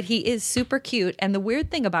me. But he is super cute. And the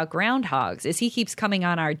weird thing about groundhogs is he keeps coming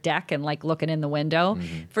on our deck and like looking in the window.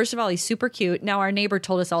 Mm-hmm. First of all, he's super cute. Now, our neighbor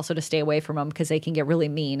told us also to stay away from him because they can get really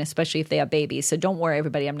mean, especially if they have babies. So don't worry,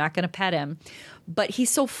 everybody. I'm not going to pet him. But he's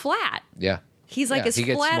so flat. Yeah. He's like as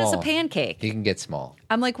flat as a pancake. He can get small.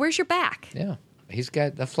 I'm like, where's your back? Yeah. He's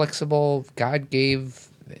got a flexible, God gave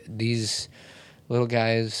these little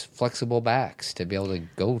guys flexible backs to be able to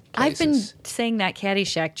go places. I've been saying that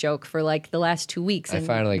Caddyshack joke for like the last 2 weeks. And I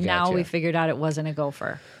finally got now you. We figured out it wasn't a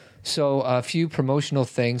gopher. So a few promotional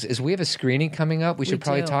things is we have a screening coming up. We should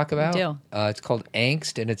probably talk about. We do. It's called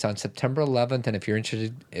Angst, and it's on September 11th. And if you're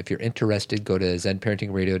interested, go to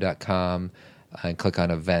zenparentingradio.com and click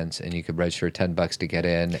on events, and you can register $10 to get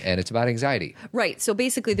in, and it's about anxiety. Right. So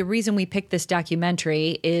basically the reason we picked this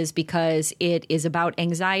documentary is because it is about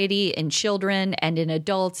anxiety in children and in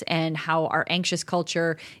adults and how our anxious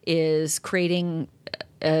culture is creating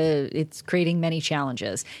many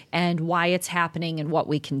challenges and why it's happening and what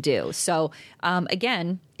we can do. So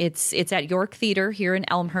again, it's at York Theater here in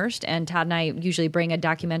Elmhurst, and Todd and I usually bring a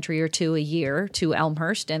documentary or two a year to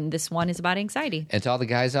Elmhurst, and this one is about anxiety. And to all the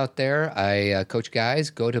guys out there, I coach guys.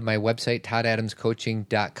 Go to my website,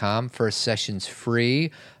 toddadamscoaching.com. First session's free.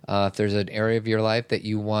 If there's an area of your life that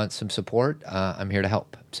you want some support, I'm here to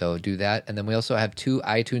help. So do that. And then we also have 2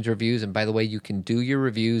 iTunes reviews. And by the way, you can do your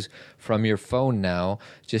reviews from your phone now.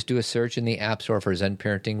 Just do a search in the App Store for Zen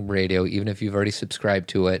Parenting Radio, even if you've already subscribed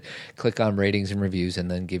to it. Click on ratings and reviews and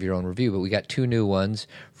then give your own review. But we got 2 new ones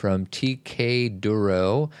from TK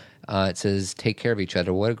Duro. It says, take care of each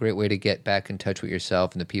other. What a great way to get back in touch with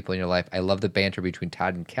yourself and the people in your life. I love the banter between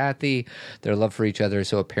Todd and Cathy. Their love for each other is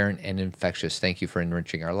so apparent and infectious. Thank you for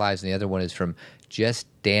enriching our lives. And the other one is from Just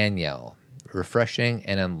Danielle. Refreshing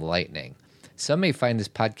and enlightening. Some may find this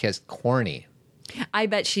podcast corny. I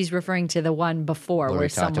bet she's referring to the one before where we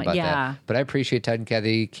talked about that. But I appreciate Todd and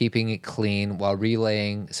Cathy keeping it clean while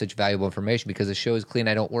relaying such valuable information, because the show is clean.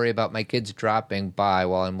 I don't worry about my kids dropping by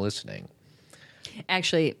while I'm listening.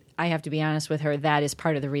 Actually, I have to be honest with her. That is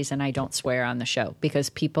part of the reason I don't swear on the show, because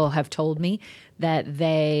people have told me that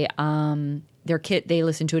they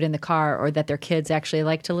listen to it in the car, or that their kids actually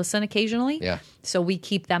like to listen occasionally. Yeah. So we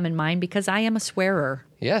keep them in mind, because I am a swearer.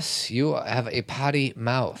 Yes, you have a potty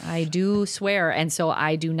mouth. I do swear, and so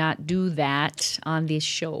I do not do that on this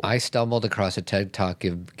show. I stumbled across a TED Talk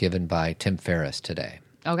given by Tim Ferriss today.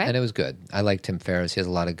 Okay. And it was good. I like Tim Ferriss. He has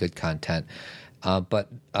a lot of good content. But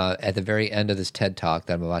at the very end of this TED Talk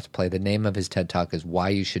that I'm about to play, the name of his TED Talk is Why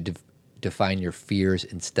You Should Define Your Fears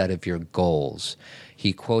Instead of Your Goals.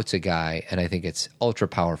 He quotes a guy, and I think it's ultra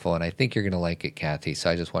powerful, and I think you're going to like it, Cathy, so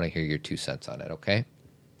I just want to hear your 2 cents on it, okay?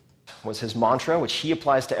 Was his mantra, which he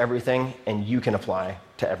applies to everything, and you can apply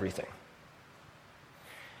to everything.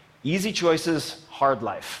 Easy choices, hard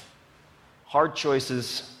life. Hard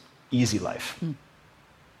choices, easy life.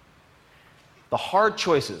 The hard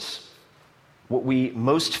choices, what we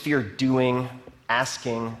most fear doing,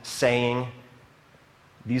 asking, saying,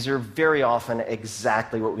 these are very often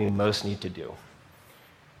exactly what we most need to do.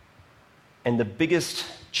 And the biggest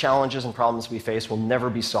challenges and problems we face will never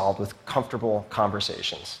be solved with comfortable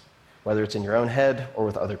conversations, whether it's in your own head or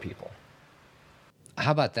with other people.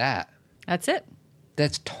 How about that? That's it.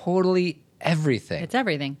 That's totally everything. It's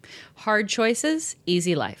everything. Hard choices,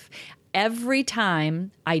 easy life. Every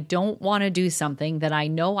time I don't want to do something that I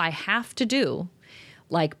know I have to do,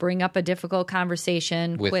 like bring up a difficult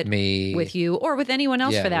conversation with me, with you, or with anyone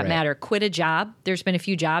else for that matter. Quit a job. There's been a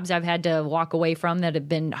few jobs I've had to walk away from that have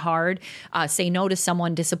been hard. Say no to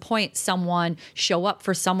someone, disappoint someone, show up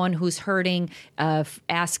for someone who's hurting,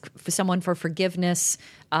 ask for someone for forgiveness,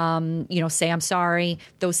 say I'm sorry.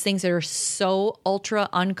 Those things that are so ultra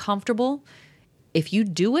uncomfortable, if you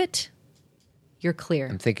do it, you're clear.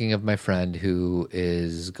 I'm thinking of my friend who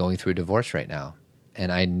is going through a divorce right now. And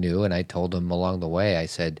I knew, and I told him along the way, I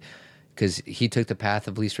said, because he took the path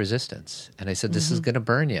of least resistance. And I said, this is going to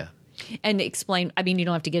burn you. And explain, I mean, you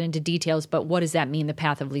don't have to get into details, but what does that mean, the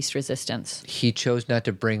path of least resistance? He chose not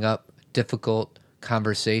to bring up difficult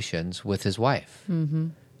conversations with his wife. Mm-hmm.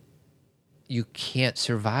 You can't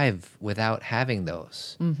survive without having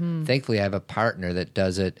those. Mm-hmm. Thankfully, I have a partner that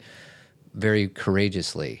does it very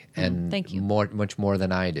courageously and Thank you. much more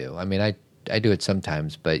than I do. I mean, I do it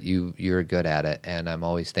sometimes, but you're good at it, and I'm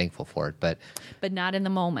always thankful for it. But not in the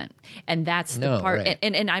moment, and that's the part. Right.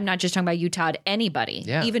 And I'm not just talking about you, Todd. Anybody,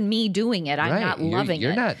 even me doing it, I'm not loving it.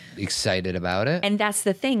 You're not excited about it, and that's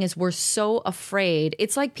the thing is we're so afraid.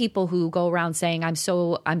 It's like people who go around saying, "I'm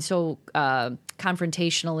so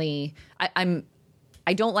confrontationally. I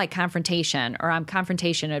don't like confrontation, or I'm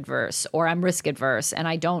confrontation adverse, or I'm risk adverse, and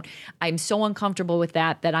I'm so uncomfortable with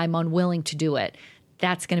that I'm unwilling to do it."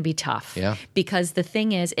 That's going to be tough. Yeah. Because the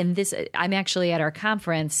thing is, I'm actually at our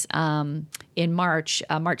conference in March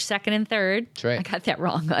 2nd and 3rd. That's right. I got that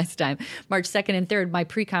wrong last time. March 2nd and 3rd, my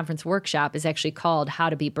pre-conference workshop is actually called How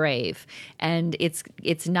to Be Brave. And it's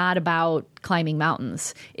not about climbing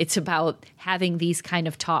mountains. It's about having these kind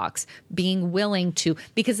of talks, being willing to,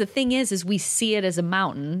 because the thing is we see it as a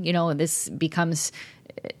mountain, and this becomes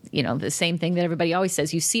the same thing that everybody always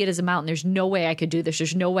says. You see it as a mountain. There's no way I could do this.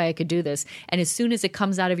 There's no way I could do this. And as soon as it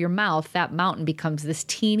comes out of your mouth, that mountain becomes this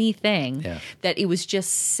teeny thing that it was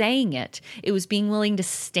just saying it. It was being willing to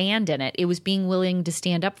stand in it. It was being willing to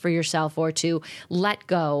stand up for yourself or to let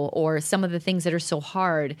go or some of the things that are so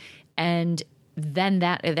hard. And then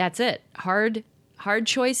that's it. Hard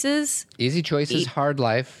choices. Easy choices, hard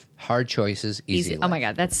life. Hard choices, easy life. Oh, my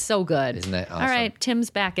God. That's so good. Isn't that awesome? All right.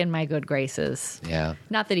 Tim's back in my good graces. Yeah.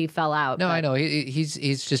 Not that he fell out. No, but. I know.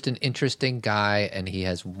 He's just an interesting guy, and he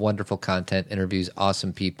has wonderful content, interviews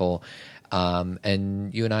awesome people.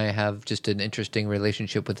 And you and I have just an interesting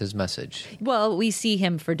relationship with his message. Well, we see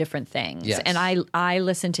him for different things. Yes. And I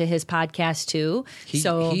listen to his podcast, too.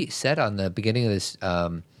 He said on the beginning of this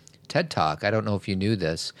TED Talk, I don't know if you knew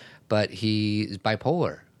this, but he's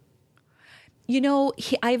bipolar.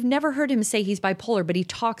 I've never heard him say he's bipolar, but he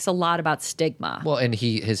talks a lot about stigma. Well, and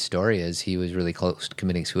his story is he was really close to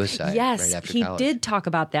committing suicide. Yes, right after he college. did talk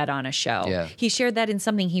about that on a show. Yeah. He shared that in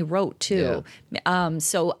something he wrote too. Yeah.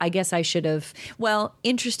 So I guess I should have. Well,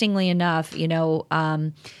 interestingly enough,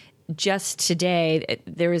 just today,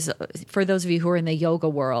 there is, for those of you who are in the yoga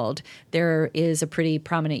world, there is a pretty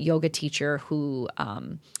prominent yoga teacher who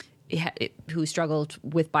struggled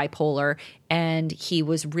with bipolar, and he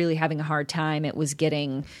was really having a hard time. It was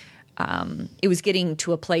getting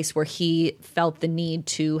to a place where he felt the need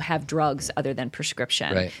to have drugs other than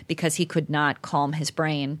prescription because he could not calm his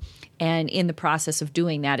brain. And in the process of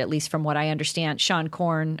doing that, at least from what I understand, Sean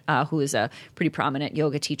Korn, who is a pretty prominent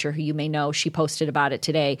yoga teacher who you may know, she posted about it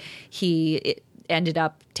today. He ended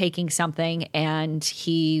up taking something and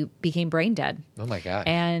he became brain dead. Oh my God.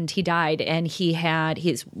 And he died, and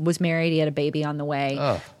was married, he had a baby on the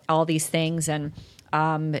way, all these things. And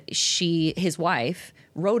his wife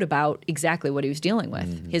wrote about exactly what he was dealing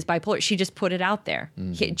with, his bipolar. She just put it out there.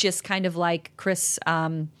 Just kind of like Chris,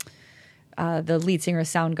 the lead singer of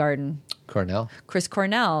Soundgarden. Chris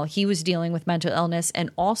Cornell, he was dealing with mental illness, and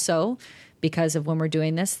also because of when we're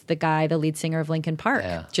doing this, the lead singer of Linkin Park,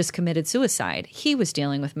 just committed suicide. He was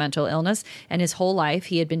dealing with mental illness, and his whole life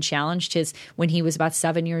he had been challenged. When he was about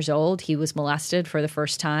 7 years old, he was molested for the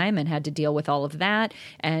first time and had to deal with all of that,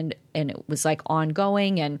 and it was like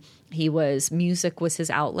ongoing. And music was his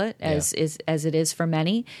outlet, as it is for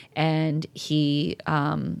many, and he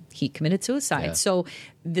committed suicide. Yeah. So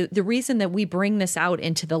the reason that we bring this out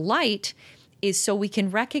into the light is so we can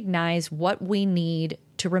recognize what we need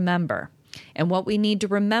to remember. And what we need to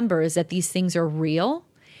remember is that these things are real,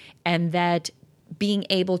 and that being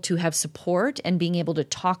able to have support and being able to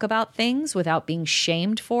talk about things without being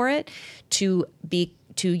shamed for it, to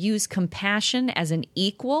use compassion as an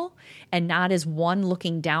equal and not as one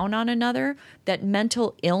looking down on another, that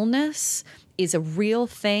mental illness is a real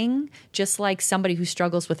thing, just like somebody who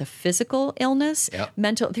struggles with a physical illness.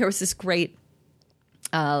 Yep. There was this great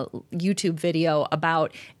YouTube video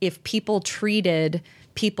about if people treated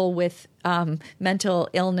people with mental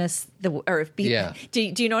illness, do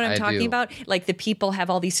you know what I'm talking about? Like the people have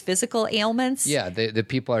all these physical ailments. Yeah, the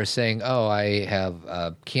people are saying, "Oh, I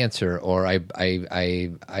have cancer," or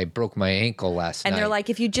I broke my ankle last night. And they're like,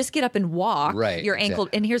 if you just get up and walk, your ankle.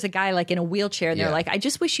 Exactly. And here's a guy like in a wheelchair, and they're like, I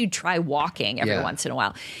just wish you'd try walking every once in a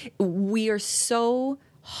while. We are so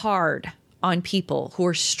hard on people who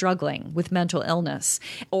are struggling with mental illness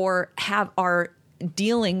or are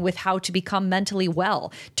dealing with how to become mentally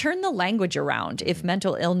well. Turn the language around. If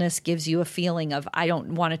mental illness gives you a feeling of, I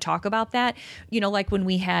don't want to talk about that, like when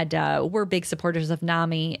we had, we're big supporters of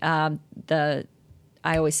NAMI, I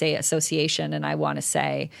always say association, and I want to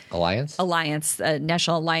say Alliance,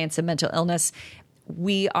 National Alliance of Mental Illness.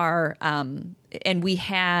 We are, and we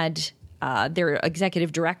had their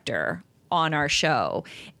executive director on our show,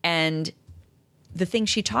 and the thing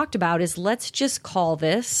she talked about is, let's just call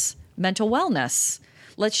this mental wellness.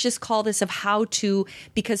 Let's just call this of how to,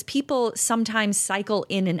 because people sometimes cycle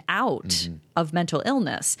in and out of mental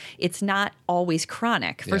illness. It's not always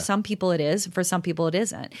chronic. For some people it is, for some people it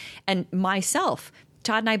isn't. And myself,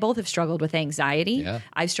 Todd and I both have struggled with anxiety. Yeah.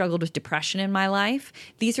 I've struggled with depression in my life.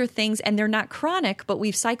 These are things, and they're not chronic, but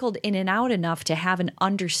we've cycled in and out enough to have an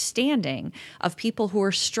understanding of people who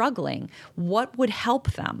are struggling, what would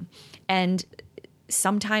help them. And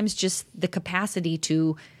sometimes just the capacity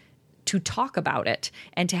to talk about it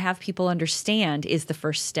and to have people understand is the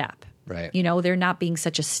first step. Right. There not being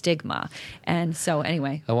such a stigma. And so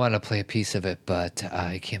anyway. I want to play a piece of it, but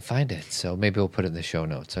I can't find it. So maybe we'll put it in the show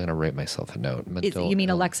notes. I'm going to write myself a note. You mean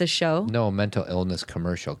Alexa's show? No, mental illness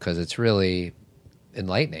commercial, because it's really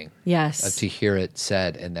enlightening. Yes. To hear it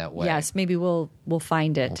said in that way. Yes, maybe we'll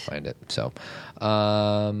find it. We'll find it. So,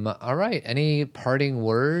 all right. Any parting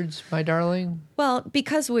words, my darling? Well,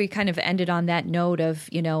 because we kind of ended on that note of,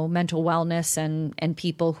 mental wellness and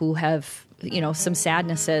people who have, some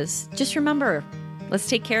sadnesses, just remember, let's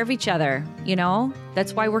take care of each other.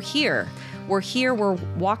 That's why we're here. We're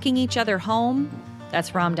walking each other home.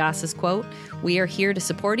 That's Ram Dass's quote. We are here to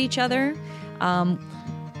support each other.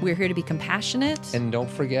 We're here to be compassionate. And don't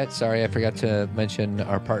forget, sorry, I forgot to mention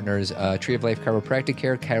our partners, Tree of Life Chiropractic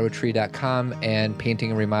Care, chirotree.com, and painting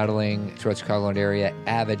and remodeling throughout the Chicagoland area,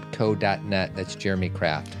 avidco.net. That's Jeremy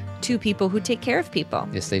Kraft. Two people who take care of people.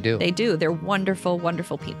 Yes, they do. They do. They're wonderful,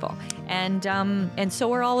 wonderful people. And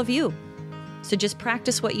so are all of you. So just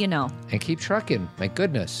practice what you know. And keep trucking. My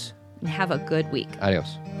goodness. And have a good week.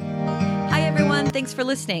 Adios. Hi, everyone. Thanks for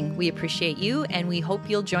listening. We appreciate you, and we hope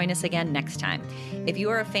you'll join us again next time. If you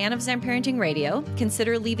are a fan of Zen Parenting Radio,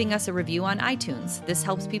 consider leaving us a review on iTunes. This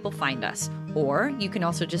helps people find us. Or you can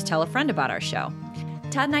also just tell a friend about our show.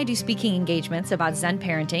 Todd and I do speaking engagements about Zen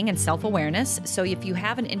parenting and self-awareness, so if you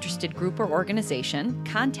have an interested group or organization,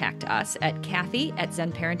 contact us at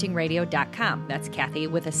Cathy@ZenParentingRadio.com. That's Cathy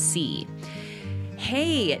with a C.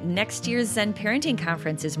 Hey, next year's Zen Parenting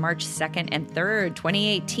Conference is March 2nd and 3rd,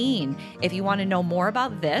 2018. If you want to know more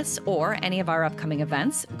about this or any of our upcoming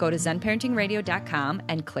events, go to ZenParentingRadio.com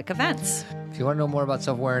and click Events. If you want to know more about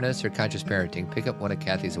self-awareness or conscious parenting, pick up one of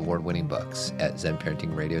Cathy's award-winning books at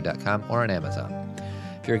ZenParentingRadio.com or on Amazon.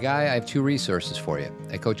 If you're a guy, I have two resources for you.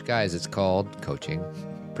 I coach guys. It's called Coaching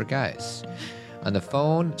for Guys. On the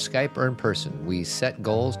phone, Skype, or in person, we set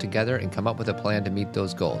goals together and come up with a plan to meet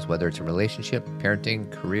those goals, whether it's a relationship,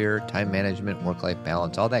 parenting, career, time management, work-life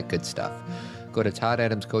balance, all that good stuff. Go to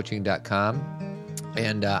toddadamscoaching.com.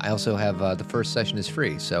 And I also have the first session is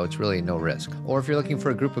free, so it's really no risk. Or if you're looking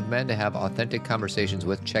for a group of men to have authentic conversations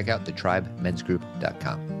with, check out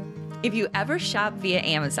thetribemensgroup.com. If you ever shop via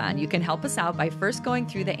Amazon, you can help us out by first going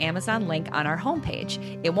through the Amazon link on our homepage.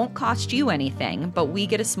 It won't cost you anything, but we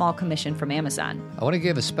get a small commission from Amazon. I want to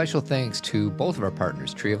give a special thanks to both of our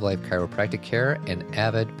partners, Tree of Life Chiropractic Care and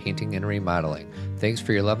Avid Painting and Remodeling. Thanks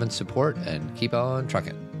for your love and support, and keep on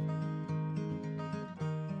trucking.